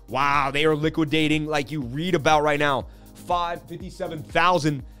in. Wow, they are liquidating like you read about right now.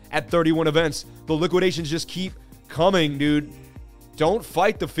 57,000 at 31 events. The liquidations just keep coming, dude. Don't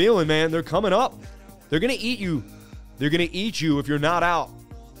fight the feeling, man. They're coming up. They're going to eat you. They're going to eat you if you're not out.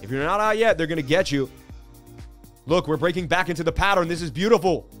 If you're not out yet, they're going to get you. Look, we're breaking back into the pattern. This is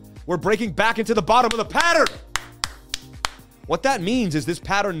beautiful. We're breaking back into the bottom of the pattern. What that means is this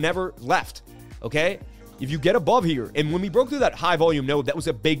pattern never left, okay? If you get above here, and when we broke through that high volume node, that was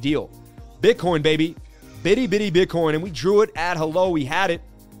a big deal. Bitcoin, baby. Bitty, bitty Bitcoin, and we drew it at hello. We had it.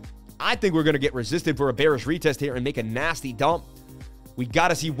 I think we're going to get resisted for a bearish retest here and make a nasty dump. We got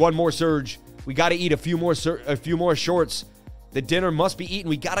to see one more surge. We got to eat a few more shorts. The dinner must be eaten.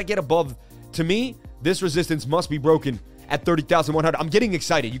 We got to get above. To me, this resistance must be broken at 30,100. I'm getting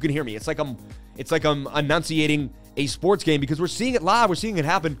excited. You can hear me. It's like I'm enunciating a sports game because we're seeing it live. We're seeing it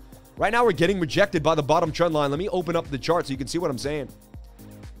happen. Right now, we're getting rejected by the bottom trend line. Let me open up the chart so you can see what I'm saying.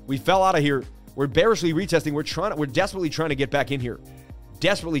 We fell out of here. We're bearishly retesting. We're desperately trying to get back in here.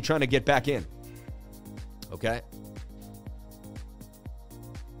 Desperately trying to get back in. Okay.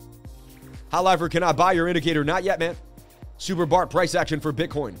 How Lifer, can I buy your indicator? Not yet, man. Super Bart price action for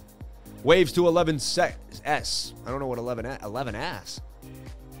Bitcoin. Waves to 11S. I don't know what 11S.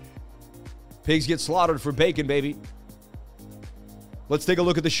 Pigs get slaughtered for bacon, baby. Let's take a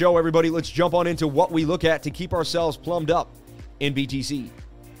look at the show, everybody. Let's jump on into what we look at to keep ourselves plumbed up in BTC.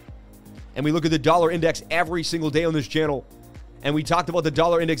 And we look at the dollar index every single day on this channel. And we talked about the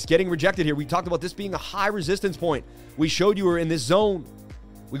dollar index getting rejected here. We talked about this being a high resistance point. We showed you we're in this zone.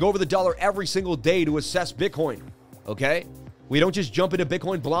 We go over the dollar every single day to assess Bitcoin, okay? We don't just jump into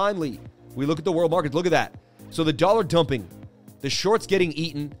Bitcoin blindly. We look at the world market. Look at that. So the dollar dumping, the shorts getting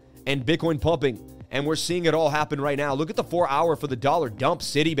eaten, and Bitcoin pumping. And we're seeing it all happen right now. Look at the 4 hour for the dollar dump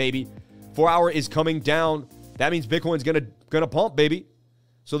city, baby. 4 hour is coming down. That means Bitcoin's gonna pump, baby.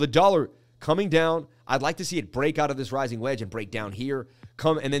 So the dollar coming down. I'd like to see it break out of this rising wedge and break down here.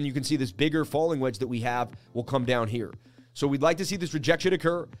 And then you can see this bigger falling wedge that we have will come down here. So we'd like to see this rejection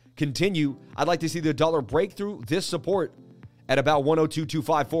occur, continue. I'd like to see the dollar break through this support at about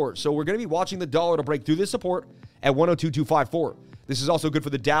 102.254. So we're going to be watching the dollar to break through this support at 102.254. This is also good for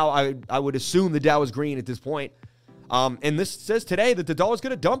the Dow. I would assume the Dow is green at this point. And this says today that the dollar is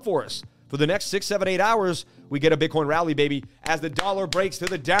going to dump for us. For the next 6, 7, 8 hours, we get a Bitcoin rally, baby, as the dollar breaks to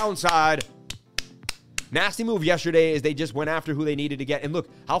the downside. Nasty move yesterday is they just went after who they needed to get. And look,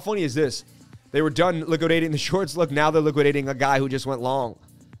 how funny is this? They were done liquidating the shorts. Look, now they're liquidating a guy who just went long.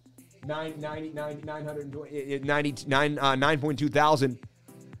 9.2 thousand.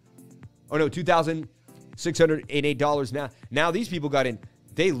 Oh, no, $2,608 now. Now these people got in.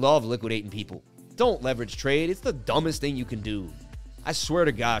 They love liquidating people. Don't leverage trade. It's the dumbest thing you can do. I swear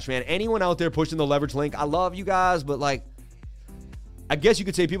to gosh, man. Anyone out there pushing the leverage link, I love you guys, but like, I guess you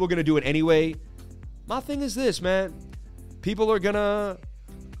could say people are going to do it anyway. My thing is this, man. People are going to,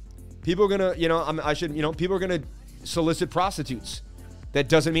 people are going to solicit prostitutes. That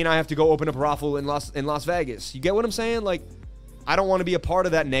doesn't mean I have to go open a brothel in Las Vegas. You get what I'm saying? Like, I don't want to be a part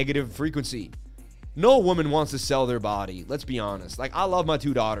of that negative frequency. No woman wants to sell their body. Let's be honest. Like, I love my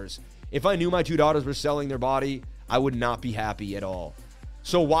 2 daughters. If I knew my 2 daughters were selling their body, I would not be happy at all.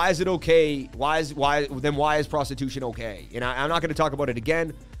 So why is it okay? Why is prostitution okay? And I'm not going to talk about it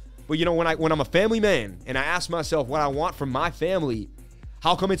again. But you know, when I'm a family man and I ask myself what I want from my family,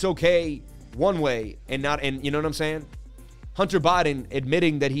 how come it's okay one way and not, and you know what I'm saying? Hunter Biden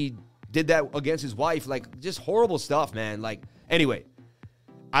admitting that he did that against his wife, like, just horrible stuff, man. Like, anyway,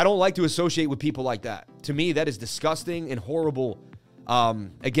 I don't like to associate with people like that. To me, that is disgusting and horrible.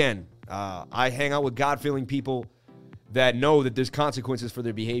 Again, I hang out with God-fearing people that know that there's consequences for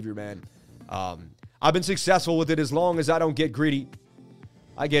their behavior, man. I've been successful with it as long as I don't get greedy.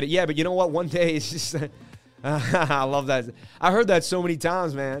 I get it. Yeah, but you know what? One day, it's just... I love that. I heard that so many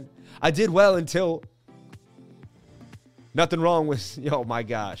times, man. I did well until... Nothing wrong with... Oh, my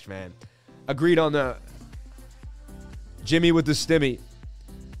gosh, man. Agreed on the... Jimmy with the stimmy.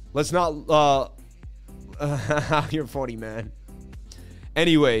 Let's not... You're funny, man.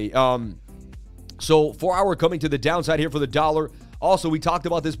 Anyway, so 4 hour coming to the downside here for the dollar. Also, we talked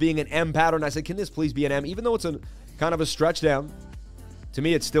about this being an M pattern. I said, can this please be an M? Even though it's a kind of a stretch down, to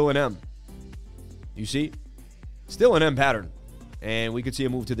me, it's still an M. You see? Still an M pattern. And we could see a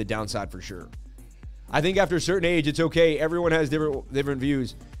move to the downside for sure. I think after a certain age, it's okay. Everyone has different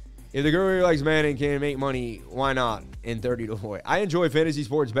views. If the girl really likes man and can make money, why not? In 30 to 40. I enjoy fantasy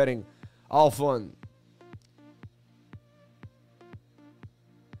sports betting. All fun.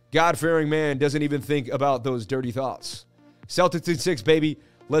 God-fearing man doesn't even think about those dirty thoughts. Celtics in 6, baby.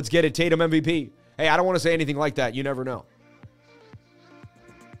 Let's get it. Tatum MVP. Hey, I don't want to say anything like that. You never know.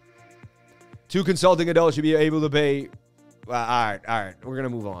 2 consulting adults should be able to pay. All right. We're going to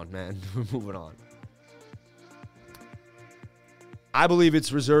move on, man. We're moving on. I believe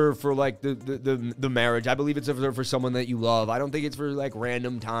it's reserved for, like, the marriage. I believe it's reserved for someone that you love. I don't think it's for, like,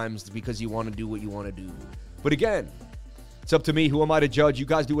 random times because you want to do what you want to do. But again, it's up to me. Who am I to judge? You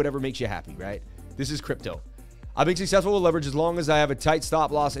guys do whatever makes you happy, right? This is crypto. I've been successful with leverage as long as I have a tight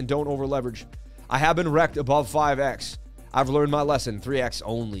stop loss and don't over leverage. I have been wrecked above 5x. I've learned my lesson. 3x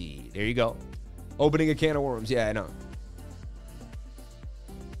only. There you go. Opening a can of worms. Yeah, I know.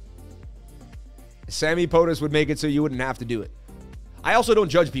 Sammy POTUS would make it so you wouldn't have to do it. I also don't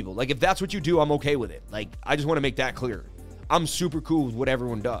judge people. Like, if that's what you do, I'm okay with it. Like, I just want to make that clear. I'm super cool with what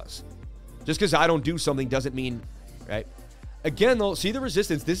everyone does. Just because I don't do something doesn't mean, right? Again, though, see the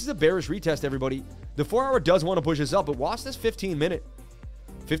resistance. This is a bearish retest, everybody. The 4 hour does want to push us up, but watch this 15 minute.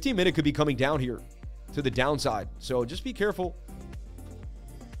 15 minute could be coming down here to the downside. So just be careful.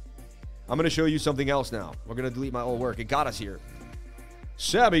 I'm going to show you something else now. We're going to delete my old work. It got us here.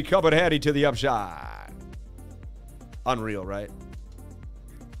 Sammy coming handy to the upside. Unreal, right?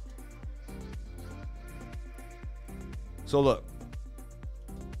 So look.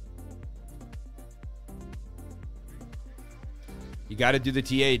 You got to do the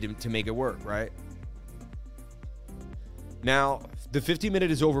TA to make it work, right? Now, the 50-minute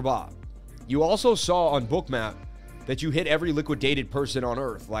is overbought. You also saw on Bookmap that you hit every liquidated person on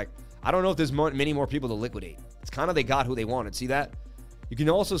Earth. Like, I don't know if there's many more people to liquidate. It's kind of they got who they wanted. See that? You can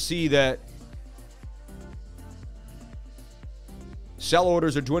also see that sell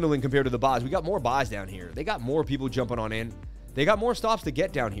orders are dwindling compared to the buys. We got more buys down here. They got more people jumping on in. They got more stops to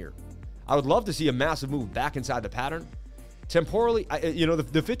get down here. I would love to see a massive move back inside the pattern. Temporally, you know,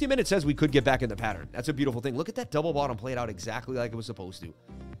 the 50-minute says we could get back in the pattern. That's a beautiful thing. Look at that double bottom played out exactly like it was supposed to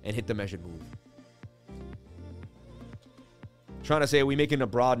and hit the measured move. Trying to say, are we making a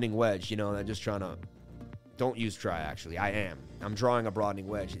broadening wedge? You know, I'm just trying to... Don't use try, actually. I am. I'm drawing a broadening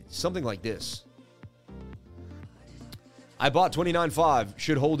wedge. It's something like this. I bought 29.5.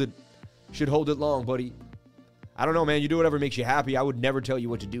 Should hold it. Should hold it long, buddy. I don't know, man. You do whatever makes you happy. I would never tell you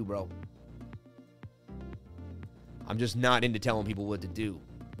what to do, bro. I'm just not into telling people what to do.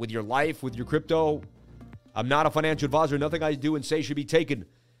 With your life, with your crypto, I'm not a financial advisor. Nothing I do and say should be taken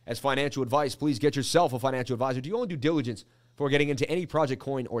as financial advice. Please get yourself a financial advisor. Do your own due diligence before getting into any project,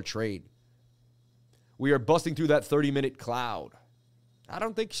 coin, or trade. We are busting through that 30-minute cloud. I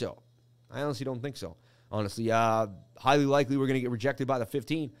don't think so. I honestly don't think so. Honestly, highly likely we're going to get rejected by the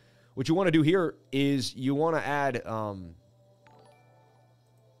 15. What you want to do here is you want to add...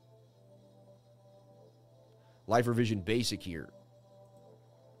 Life Revision Basic here.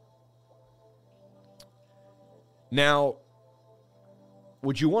 Now,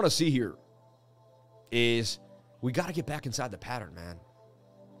 what you want to see here is we got to get back inside the pattern, man.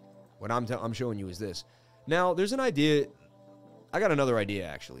 What I'm showing you is this. Now, there's an idea. I got another idea,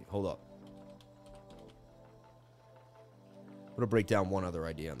 actually. Hold up. I'm going to break down one other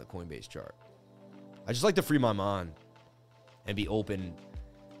idea on the Coinbase chart. I just like to free my mind and be open.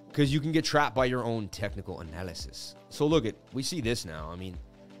 because you can get trapped by your own technical analysis. So look at, we see this now. I mean,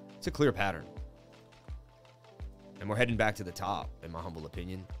 it's a clear pattern. And we're heading back to the top, in my humble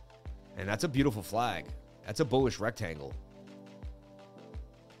opinion. And that's a beautiful flag. That's a bullish rectangle.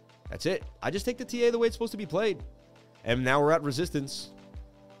 That's it. I just take the TA the way it's supposed to be played. And now we're at resistance.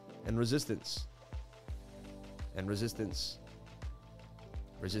 And resistance. And resistance.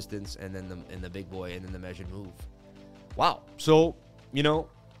 Resistance, and then the big boy, and then the measured move. Wow. So, you know,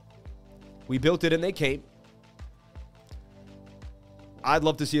 we built it and they came. I'd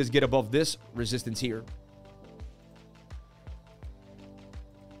love to see us get above this resistance here.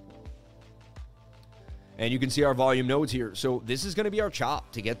 And you can see our volume nodes here. So this is going to be our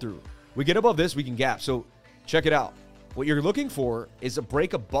chop to get through. We get above this, we can gap. So check it out. What you're looking for is a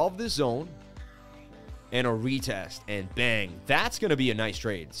break above this zone and a retest, and bang. That's going to be a nice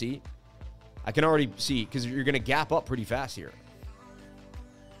trade. See? I can already see, because you're going to gap up pretty fast here.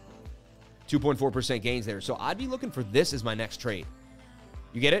 2.4% gains there. So I'd be looking for this as my next trade.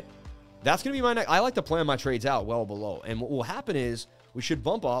 You get it? That's going to be my next. I like to plan my trades out well below. And what will happen is we should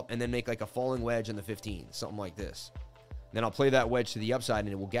bump up and then make like a falling wedge in the 15, something like this. Then I'll play that wedge to the upside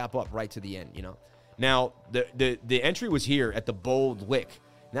and it will gap up right to the end, you know? Now, the entry was here at the bold wick.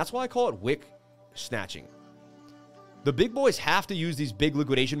 And that's why I call it wick snatching. The big boys have to use these big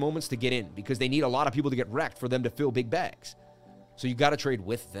liquidation moments to get in because they need a lot of people to get wrecked for them to fill big bags. So you got to trade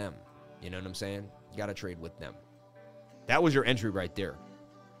with them. You know what I'm saying? You got to trade with them. That was your entry right there.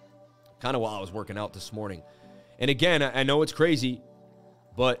 Kind of while I was working out this morning. And again, I know it's crazy,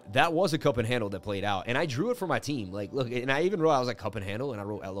 but that was a cup and handle that played out. And I drew it for my team. Like, look, and I even wrote, I was like, cup and handle, and I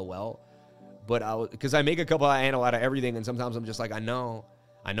wrote LOL. But because I make a cup and handle out of everything, and sometimes I'm just like, I know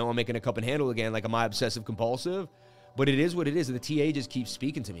I'm making a cup and handle again. Like, am I obsessive compulsive? But it is what it is. And the TA just keeps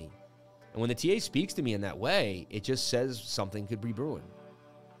speaking to me. And when the TA speaks to me in that way, it just says something could be brewing.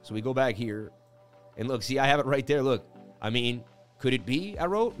 So we go back here. And look, see, I have it right there. Look, I mean, could it be? I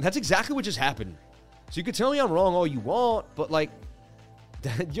wrote. And that's exactly what just happened. So you could tell me I'm wrong all you want, but like,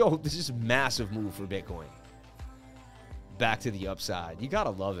 yo, this is a massive move for Bitcoin. Back to the upside. You got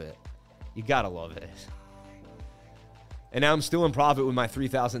to love it. You got to love it. And now I'm still in profit with my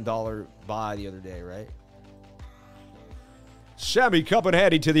 $3,000 buy the other day, right? Semi cup and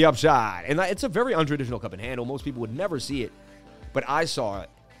handy to the upside. And it's a very untraditional cup and handle. Most people would never see it. But I saw it,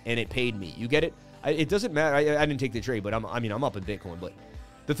 and it paid me. You get it? It doesn't matter. I didn't take the trade, but I'm up in Bitcoin. But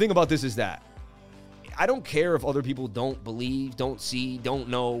the thing about this is that I don't care if other people don't believe, don't see, don't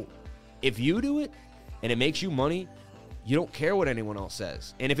know. If you do it, and it makes you money, you don't care what anyone else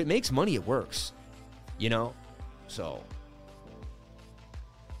says. And if it makes money, it works. You know? So,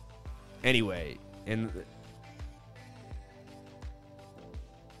 anyway, and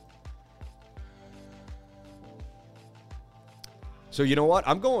so you know what?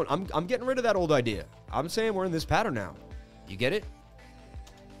 I'm getting rid of that old idea. I'm saying we're in this pattern now. You get it?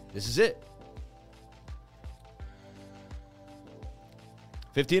 This is it.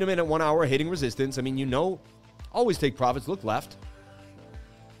 15 a minute, 1 hour, hitting resistance. I mean, you know, always take profits. Look left.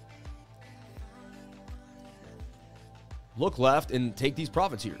 Look left and take these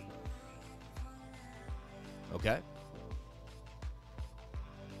profits here. Okay?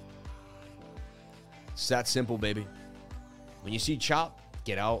 It's that simple, baby. When you see chop,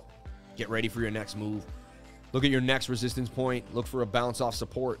 get out. Get ready for your next move. Look at your next resistance point. Look for a bounce off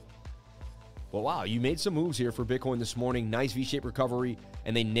support. Well, wow, you made some moves here for Bitcoin this morning. Nice V-shaped recovery,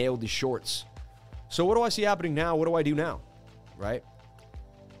 and they nailed the shorts. So what do I see happening now? What do I do now? Right?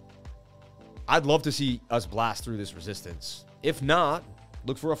 I'd love to see us blast through this resistance. If not,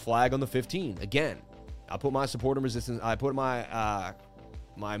 look for a flag on the 15. Again, I'll put my support and resistance. I put my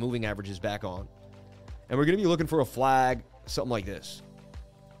my moving averages back on. And we're going to be looking for a flag, something like this.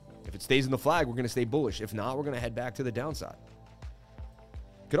 If it stays in the flag, we're going to stay bullish. If not, we're going to head back to the downside.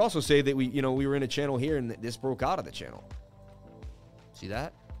 Could also say that we were in a channel here and this broke out of the channel. See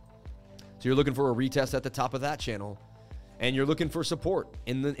that? So you're looking for a retest at the top of that channel, and you're looking for support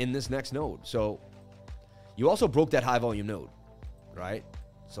in this next node. So you also broke that high volume node, right?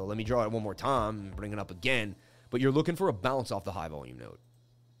 So let me draw it one more time and bring it up again. But you're looking for a bounce off the high volume node.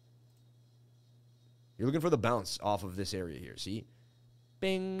 You're looking for the bounce off of this area here. See?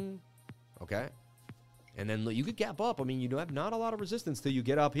 Bing. Okay. And then you could gap up. I mean, you have not a lot of resistance till you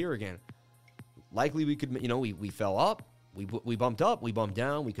get up here again. Likely we could, we fell up. We bumped up. We bumped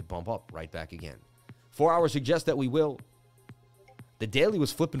down. We could bump up right back again. 4 hours suggests that we will. The daily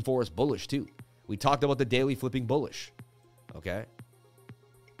was flipping for us bullish too. We talked about the daily flipping bullish. Okay.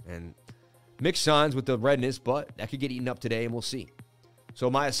 And mixed signs with the redness, but that could get eaten up today and we'll see.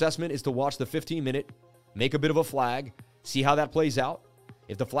 So my assessment is to watch the 15-minute, make a bit of a flag, see how that plays out.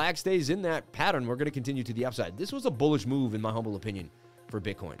 If the flag stays in that pattern, we're going to continue to the upside. This was a bullish move, in my humble opinion, for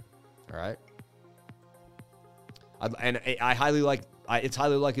Bitcoin. All right. I highly like, it's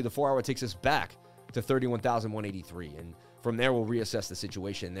highly likely the 4-hour takes us back to 31,183. And from there, we'll reassess the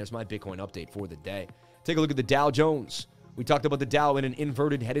situation. There's my Bitcoin update for the day. Take a look at the Dow Jones. We talked about the Dow in an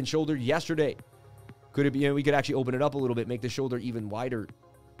inverted head and shoulder yesterday. Could it be, we could actually open it up a little bit, make the shoulder even wider.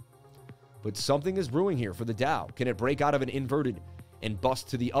 But something is brewing here for the Dow. Can it break out of an inverted and bust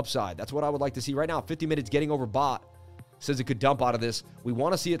to the upside? That's what I would like to see right now. 50 minutes getting overbought. Says it could dump out of this. We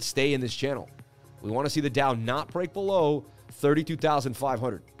want to see it stay in this channel. We want to see the Dow not break below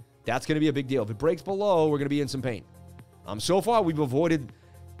 32,500. That's going to be a big deal. If it breaks below, we're going to be in some pain. So far, we've avoided,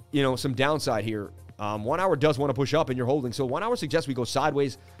 some downside here. 1 hour does want to push up and you're holding. So 1 hour suggests we go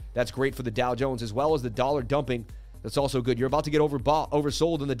sideways. That's great for the Dow Jones, as well as the dollar dumping. That's also good. You're about to get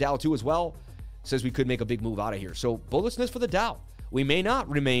oversold in the Dow too as well. Says we could make a big move out of here. So bullishness for the Dow. We may not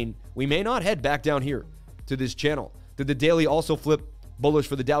head back down here to this channel. Did the daily also flip bullish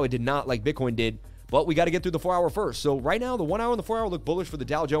for the Dow? It did not, like Bitcoin did. But we got to get through the 4 hour first. So right now, the 1 hour and the 4 hour look bullish for the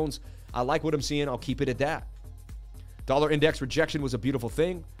Dow Jones. I like what I'm seeing. I'll keep it at that. Dollar index rejection was a beautiful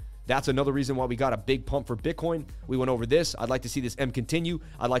thing. That's another reason why we got a big pump for Bitcoin. We went over this. I'd like to see this M continue.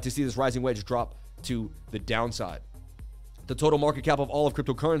 I'd like to see this rising wedge drop to the downside. The total market cap of all of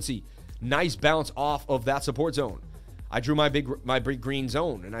cryptocurrency, nice bounce off of that support zone. I drew my big green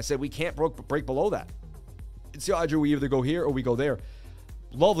zone, and I said we can't break below that. See, I drew we either go here or we go there.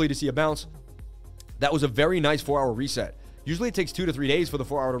 Lovely to see a bounce. That was a very nice 4 hour reset. Usually it takes 2 to 3 days for the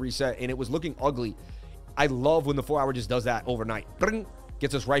 4 hour to reset, and it was looking ugly. I love when the 4 hour just does that overnight.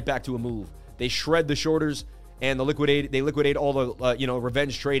 Gets us right back to a move. They shred the shorters and they liquidate all the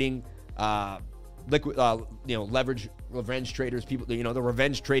revenge trading, leverage revenge traders, people, the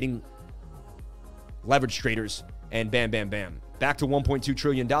revenge trading leverage traders, and bam, bam, bam. Back to $1.2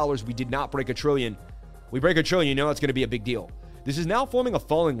 trillion. We did not break $1 trillion. We break $1 trillion, it's going to be a big deal. This is now forming a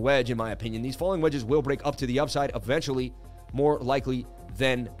falling wedge, in my opinion. These falling wedges will break up to the upside eventually, more likely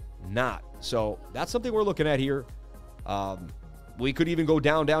than not. So that's something we're looking at here. We could even go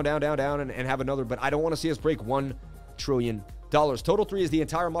down, and have another, but I don't want to see us break $1 trillion. Total 3 is the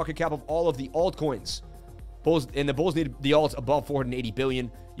entire market cap of all of the altcoins. And the bulls need the alts above 480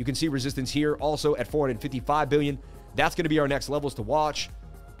 billion. You can see resistance here also at 455 billion. That's going to be our next levels to watch.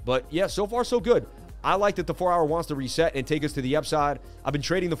 But yeah, so far so good. I like that the 4 hour wants to reset and take us to the upside. I've been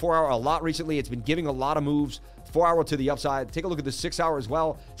trading the 4 hour a lot recently. It's been giving a lot of moves. 4 hour to the upside. Take a look at the 6 hour as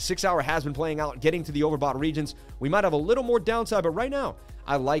well. 6 hour has been playing out, getting to the overbought regions. We might have a little more downside, but right now,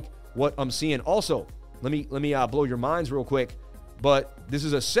 I like what I'm seeing. Also, let me blow your minds real quick. But this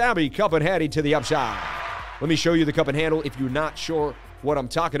is a Sammy Cup and Handy to the upside. Let me show you the cup and handle. If you're not sure what I'm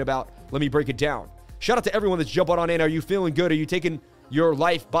talking about, let me break it down. Shout out to everyone that's jumping on in. Are you feeling good? Are you taking your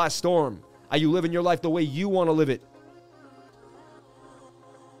life by storm? Are you living your life the way you want to live it?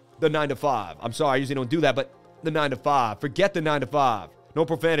 The 9 to 5. I'm sorry, I usually don't do that, but the 9 to 5. Forget the 9 to 5. No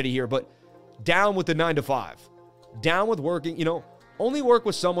profanity here, but down with the 9 to 5. Down with working. Only work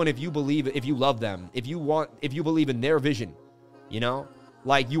with someone if you believe, if you love them, if you believe in their vision.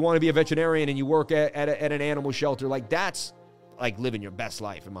 Like you want to be a veterinarian and you work at an animal shelter. Like that's like living your best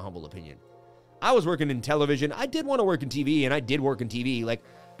life, in my humble opinion. I was working in television. I did want to work in TV, and I did work in TV. Like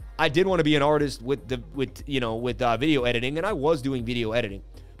I did want to be an artist with video editing, and I was doing video editing.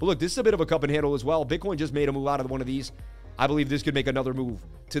 But look, this is a bit of a cup and handle as well. Bitcoin just made a move out of one of these. I believe this could make another move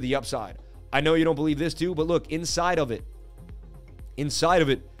to the upside. I know you don't believe this too, but look, inside of it,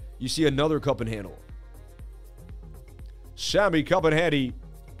 you see another cup and handle. Sammy Cup and Handy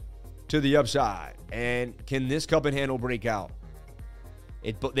to the upside. And can this cup and handle break out?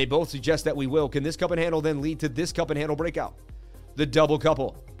 They both suggest that we will. Can this cup and handle then lead to this cup and handle breakout? The double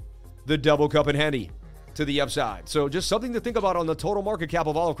couple. The double cup and handy to the upside. So just something to think about on the total market cap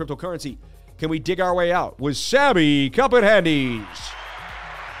of all of cryptocurrency. Can we dig our way out with Sammy Cup and Handies?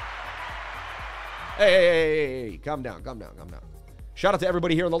 Hey, calm down. Shout out to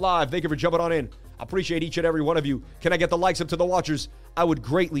everybody here on the live. Thank you for jumping on in. I appreciate each and every one of you. Can I get the likes up to the watchers? I would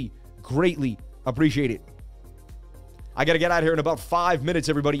greatly appreciate it. I got to get out of here in about 5 minutes,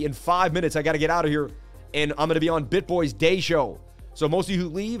 everybody. In 5 minutes, I got to get out of here, and I'm going to be on BitBoy's Day Show. So most of you who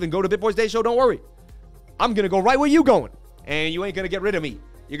leave and go to BitBoy's Day Show, don't worry. I'm going to go right where you going, and you ain't going to get rid of me.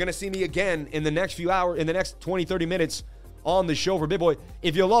 You're going to see me again in the next few hours, in the next 20, 30 minutes on the show for BitBoy.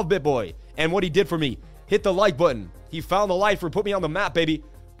 If you love BitBoy and what he did for me, hit the like button. He found the lifer, put me on the map, baby.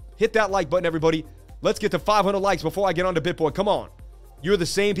 Hit that like button, everybody. Let's get to 500 likes before I get on to BitBoy. Come on. You're the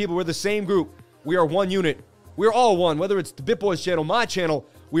same people. We're the same group. We are one unit. We're all one. Whether it's the BitBoy's channel, my channel,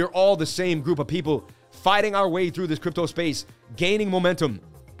 we are all the same group of people fighting our way through this crypto space, gaining momentum,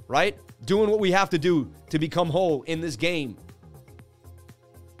 right? Doing what we have to do to become whole in this game.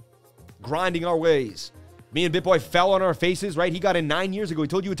 Grinding our ways. Me and BitBoy fell on our faces, right? He got in 9 years ago. He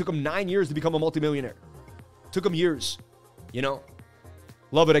told you it took him 9 years to become a multimillionaire. Took him years, you know?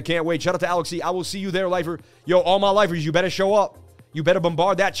 Love it. I can't wait. Shout out to Alexi. I will see you there, lifer. Yo, all my lifers, you better show up. You better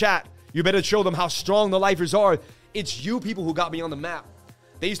bombard that chat. You better show them how strong the lifers are. It's you people who got me on the map.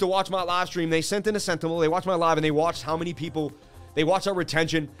 They used to watch my live stream. They sent in a Sentinel. They watched my live, and they watched how many people. They watched our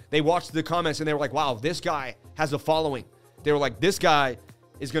retention. They watched the comments, and they were like, wow, this guy has a following. They were like, this guy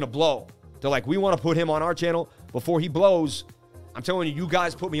is going to blow. They're like, we want to put him on our channel before he blows. I'm telling you, you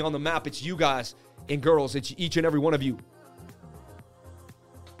guys put me on the map. It's you guys and girls. It's each and every one of you.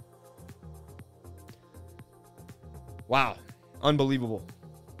 Wow. Unbelievable.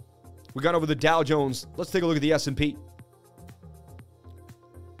 We got over the Dow Jones. Let's take a look at the S&P.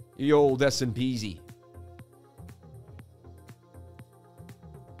 The old S&P's.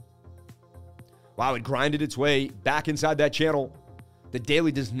 Wow, it grinded its way back inside that channel. The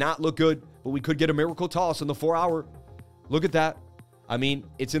daily does not look good, but we could get a miracle toss in the 4 hour. Look at that. I mean,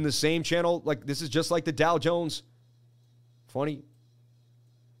 it's in the same channel. Like, this is just like the Dow Jones. Funny.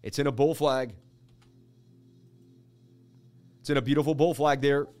 It's in a bull flag. It's in a beautiful bull flag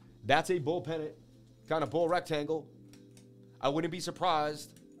there. That's a bull pennant, kind of bull rectangle. I wouldn't be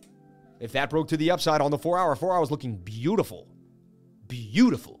surprised if that broke to the upside on the 4 hour. 4 hours looking beautiful.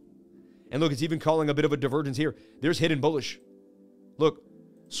 Beautiful. And look, it's even calling a bit of a divergence here. There's hidden bullish. Look,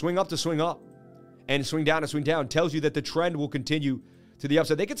 swing up to swing up and swing down to swing down tells you that the trend will continue to the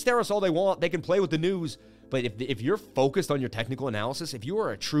upside. They can stare us all they want. They can play with the news. But if you're focused on your technical analysis, if you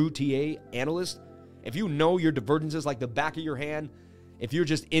are a true TA analyst, if you know your divergences like the back of your hand, if you're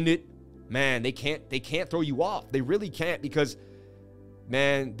just in it, man, they can't throw you off. They really can't because,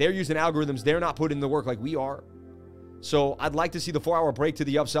 man, they're using algorithms. They're not putting in the work like we are. So I'd like to see the 4 hour break to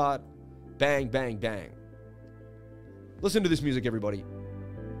the upside. Bang, bang, bang. Listen to this music, everybody.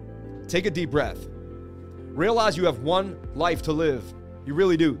 Take a deep breath. Realize you have one life to live. You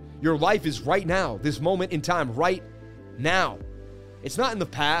really do. Your life is right now, this moment in time, right now. It's not in the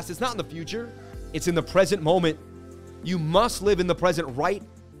past. It's not in the future. It's in the present moment. You must live in the present right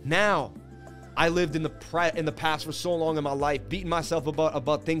now. I lived in the past for so long in my life, beating myself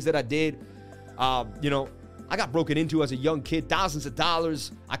about things that I did. You know, I got broken into as a young kid, thousands of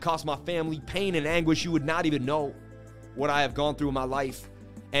dollars. I cost my family pain and anguish. You would not even know what I have gone through in my life.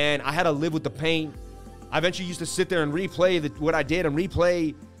 And I had to live with the pain. I eventually used to sit there and replay what I did and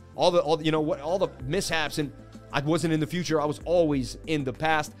replay all the mishaps. And I wasn't in the future. I was always in the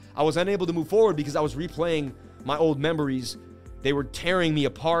past. I was unable to move forward because I was replaying my old memories. They were tearing me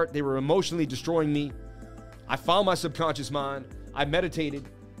apart. They were emotionally destroying me. I found my subconscious mind. I meditated.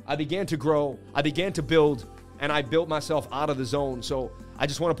 I began to grow. I began to build. And I built myself out of the zone. So I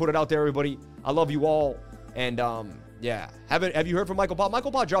just want to put it out there, everybody. I love you all. And yeah. Have you heard from Michael Pop?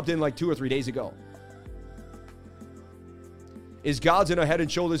 Michael Pop dropped in like 2 or 3 days ago. Is God's in a head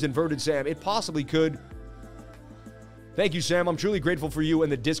and shoulders inverted, Sam? It possibly could. Thank you, Sam. I'm truly grateful for you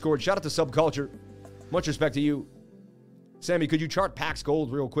and the Discord. Shout out to Subculture. Much respect to you. Sammy, could you chart Pax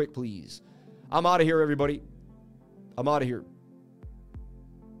Gold real quick, please? I'm out of here, everybody. I'm out of here.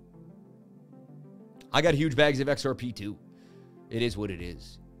 I got huge bags of XRP, too. It is what it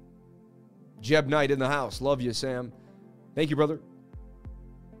is. Jeb Knight in the house. Love you, Sam. Thank you, brother.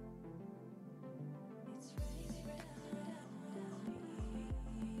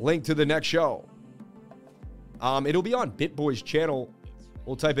 Link to the next show. It'll be on BitBoy's channel.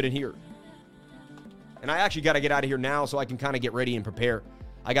 We'll type it in here. And I actually got to get out of here now so I can kind of get ready and prepare.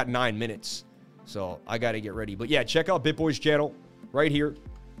 I got 9 minutes, so I got to get ready. But yeah, check out BitBoy's channel right here.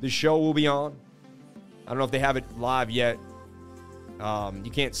 The show will be on. I don't know if they have it live yet.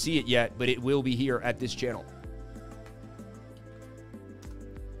 You can't see it yet, but it will be here at this channel.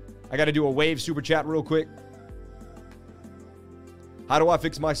 I got to do a wave super chat real quick. How do I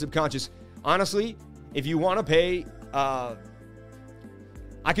fix my subconscious? Honestly, if you want to pay, I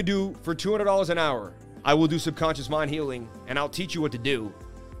could do for $200 an hour. I will do subconscious mind healing, and I'll teach you what to do.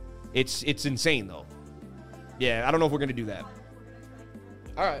 It's insane, though. Yeah, I don't know if we're going to do that.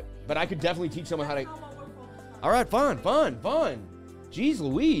 All right, but I could definitely teach someone how to... All right, fun. Jeez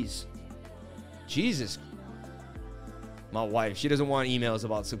Louise. Jesus. My wife, she doesn't want emails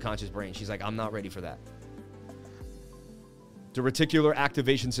about subconscious brain. She's like, I'm not ready for that. The reticular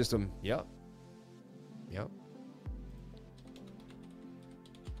activation system. Yep.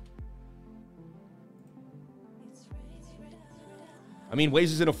 I mean,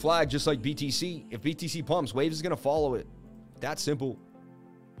 Waves is in a flag just like BTC. If BTC pumps, Waves is going to follow it. That simple.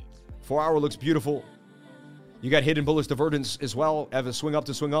 4 hour looks beautiful. You got hidden bullish divergence as well. Have a swing up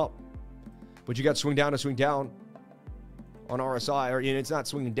to swing up. But you got swing down to swing down on RSI. Or, it's not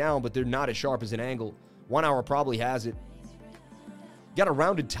swinging down, but they're not as sharp as an angle. 1 hour probably has it. Got a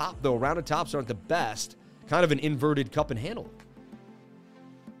rounded top, though. Rounded tops aren't the best. Kind of an inverted cup and handle.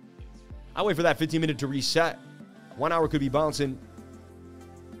 I wait for that 15-minute to reset. 1 hour could be bouncing.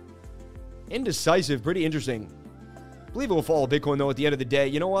 Indecisive. Pretty interesting. I believe it will follow Bitcoin, though, at the end of the day.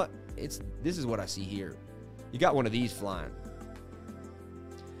 You know what? This is what I see here. You got one of these flying.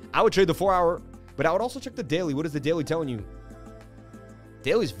 I would trade the 4 hour, but I would also check the daily. What is the daily telling you?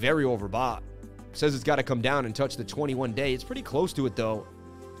 Daily's very overbought. Says it's got to come down and touch the 21 day. It's pretty close to it, though.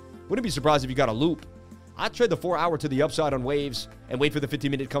 Wouldn't be surprised if you got a loop. I'd trade the 4 hour to the upside on waves and wait for the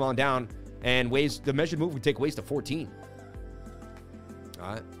 15-minute to come on down. And waves, the measured move would take waves to 14.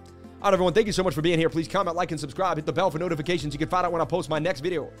 All right. All right, everyone. Thank you so much for being here. Please comment, like, and subscribe. Hit the bell for notifications. You can find out when I post my next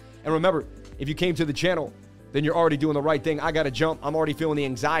video. And remember, if you came to the channel, then you're already doing the right thing. I got to jump. I'm already feeling the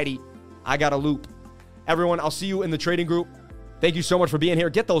anxiety. I got to loop. Everyone, I'll see you in the trading group. Thank you so much for being here.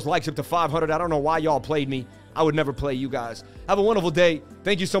 Get those likes up to 500. I don't know why y'all played me. I would never play you guys. Have a wonderful day.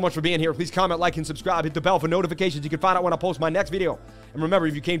 Thank you so much for being here. Please comment, like, and subscribe. Hit the bell for notifications. You can find out when I post my next video. And remember,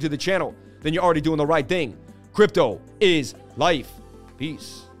 if you came to the channel, then you're already doing the right thing. Crypto is life.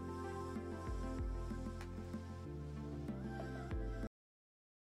 Peace.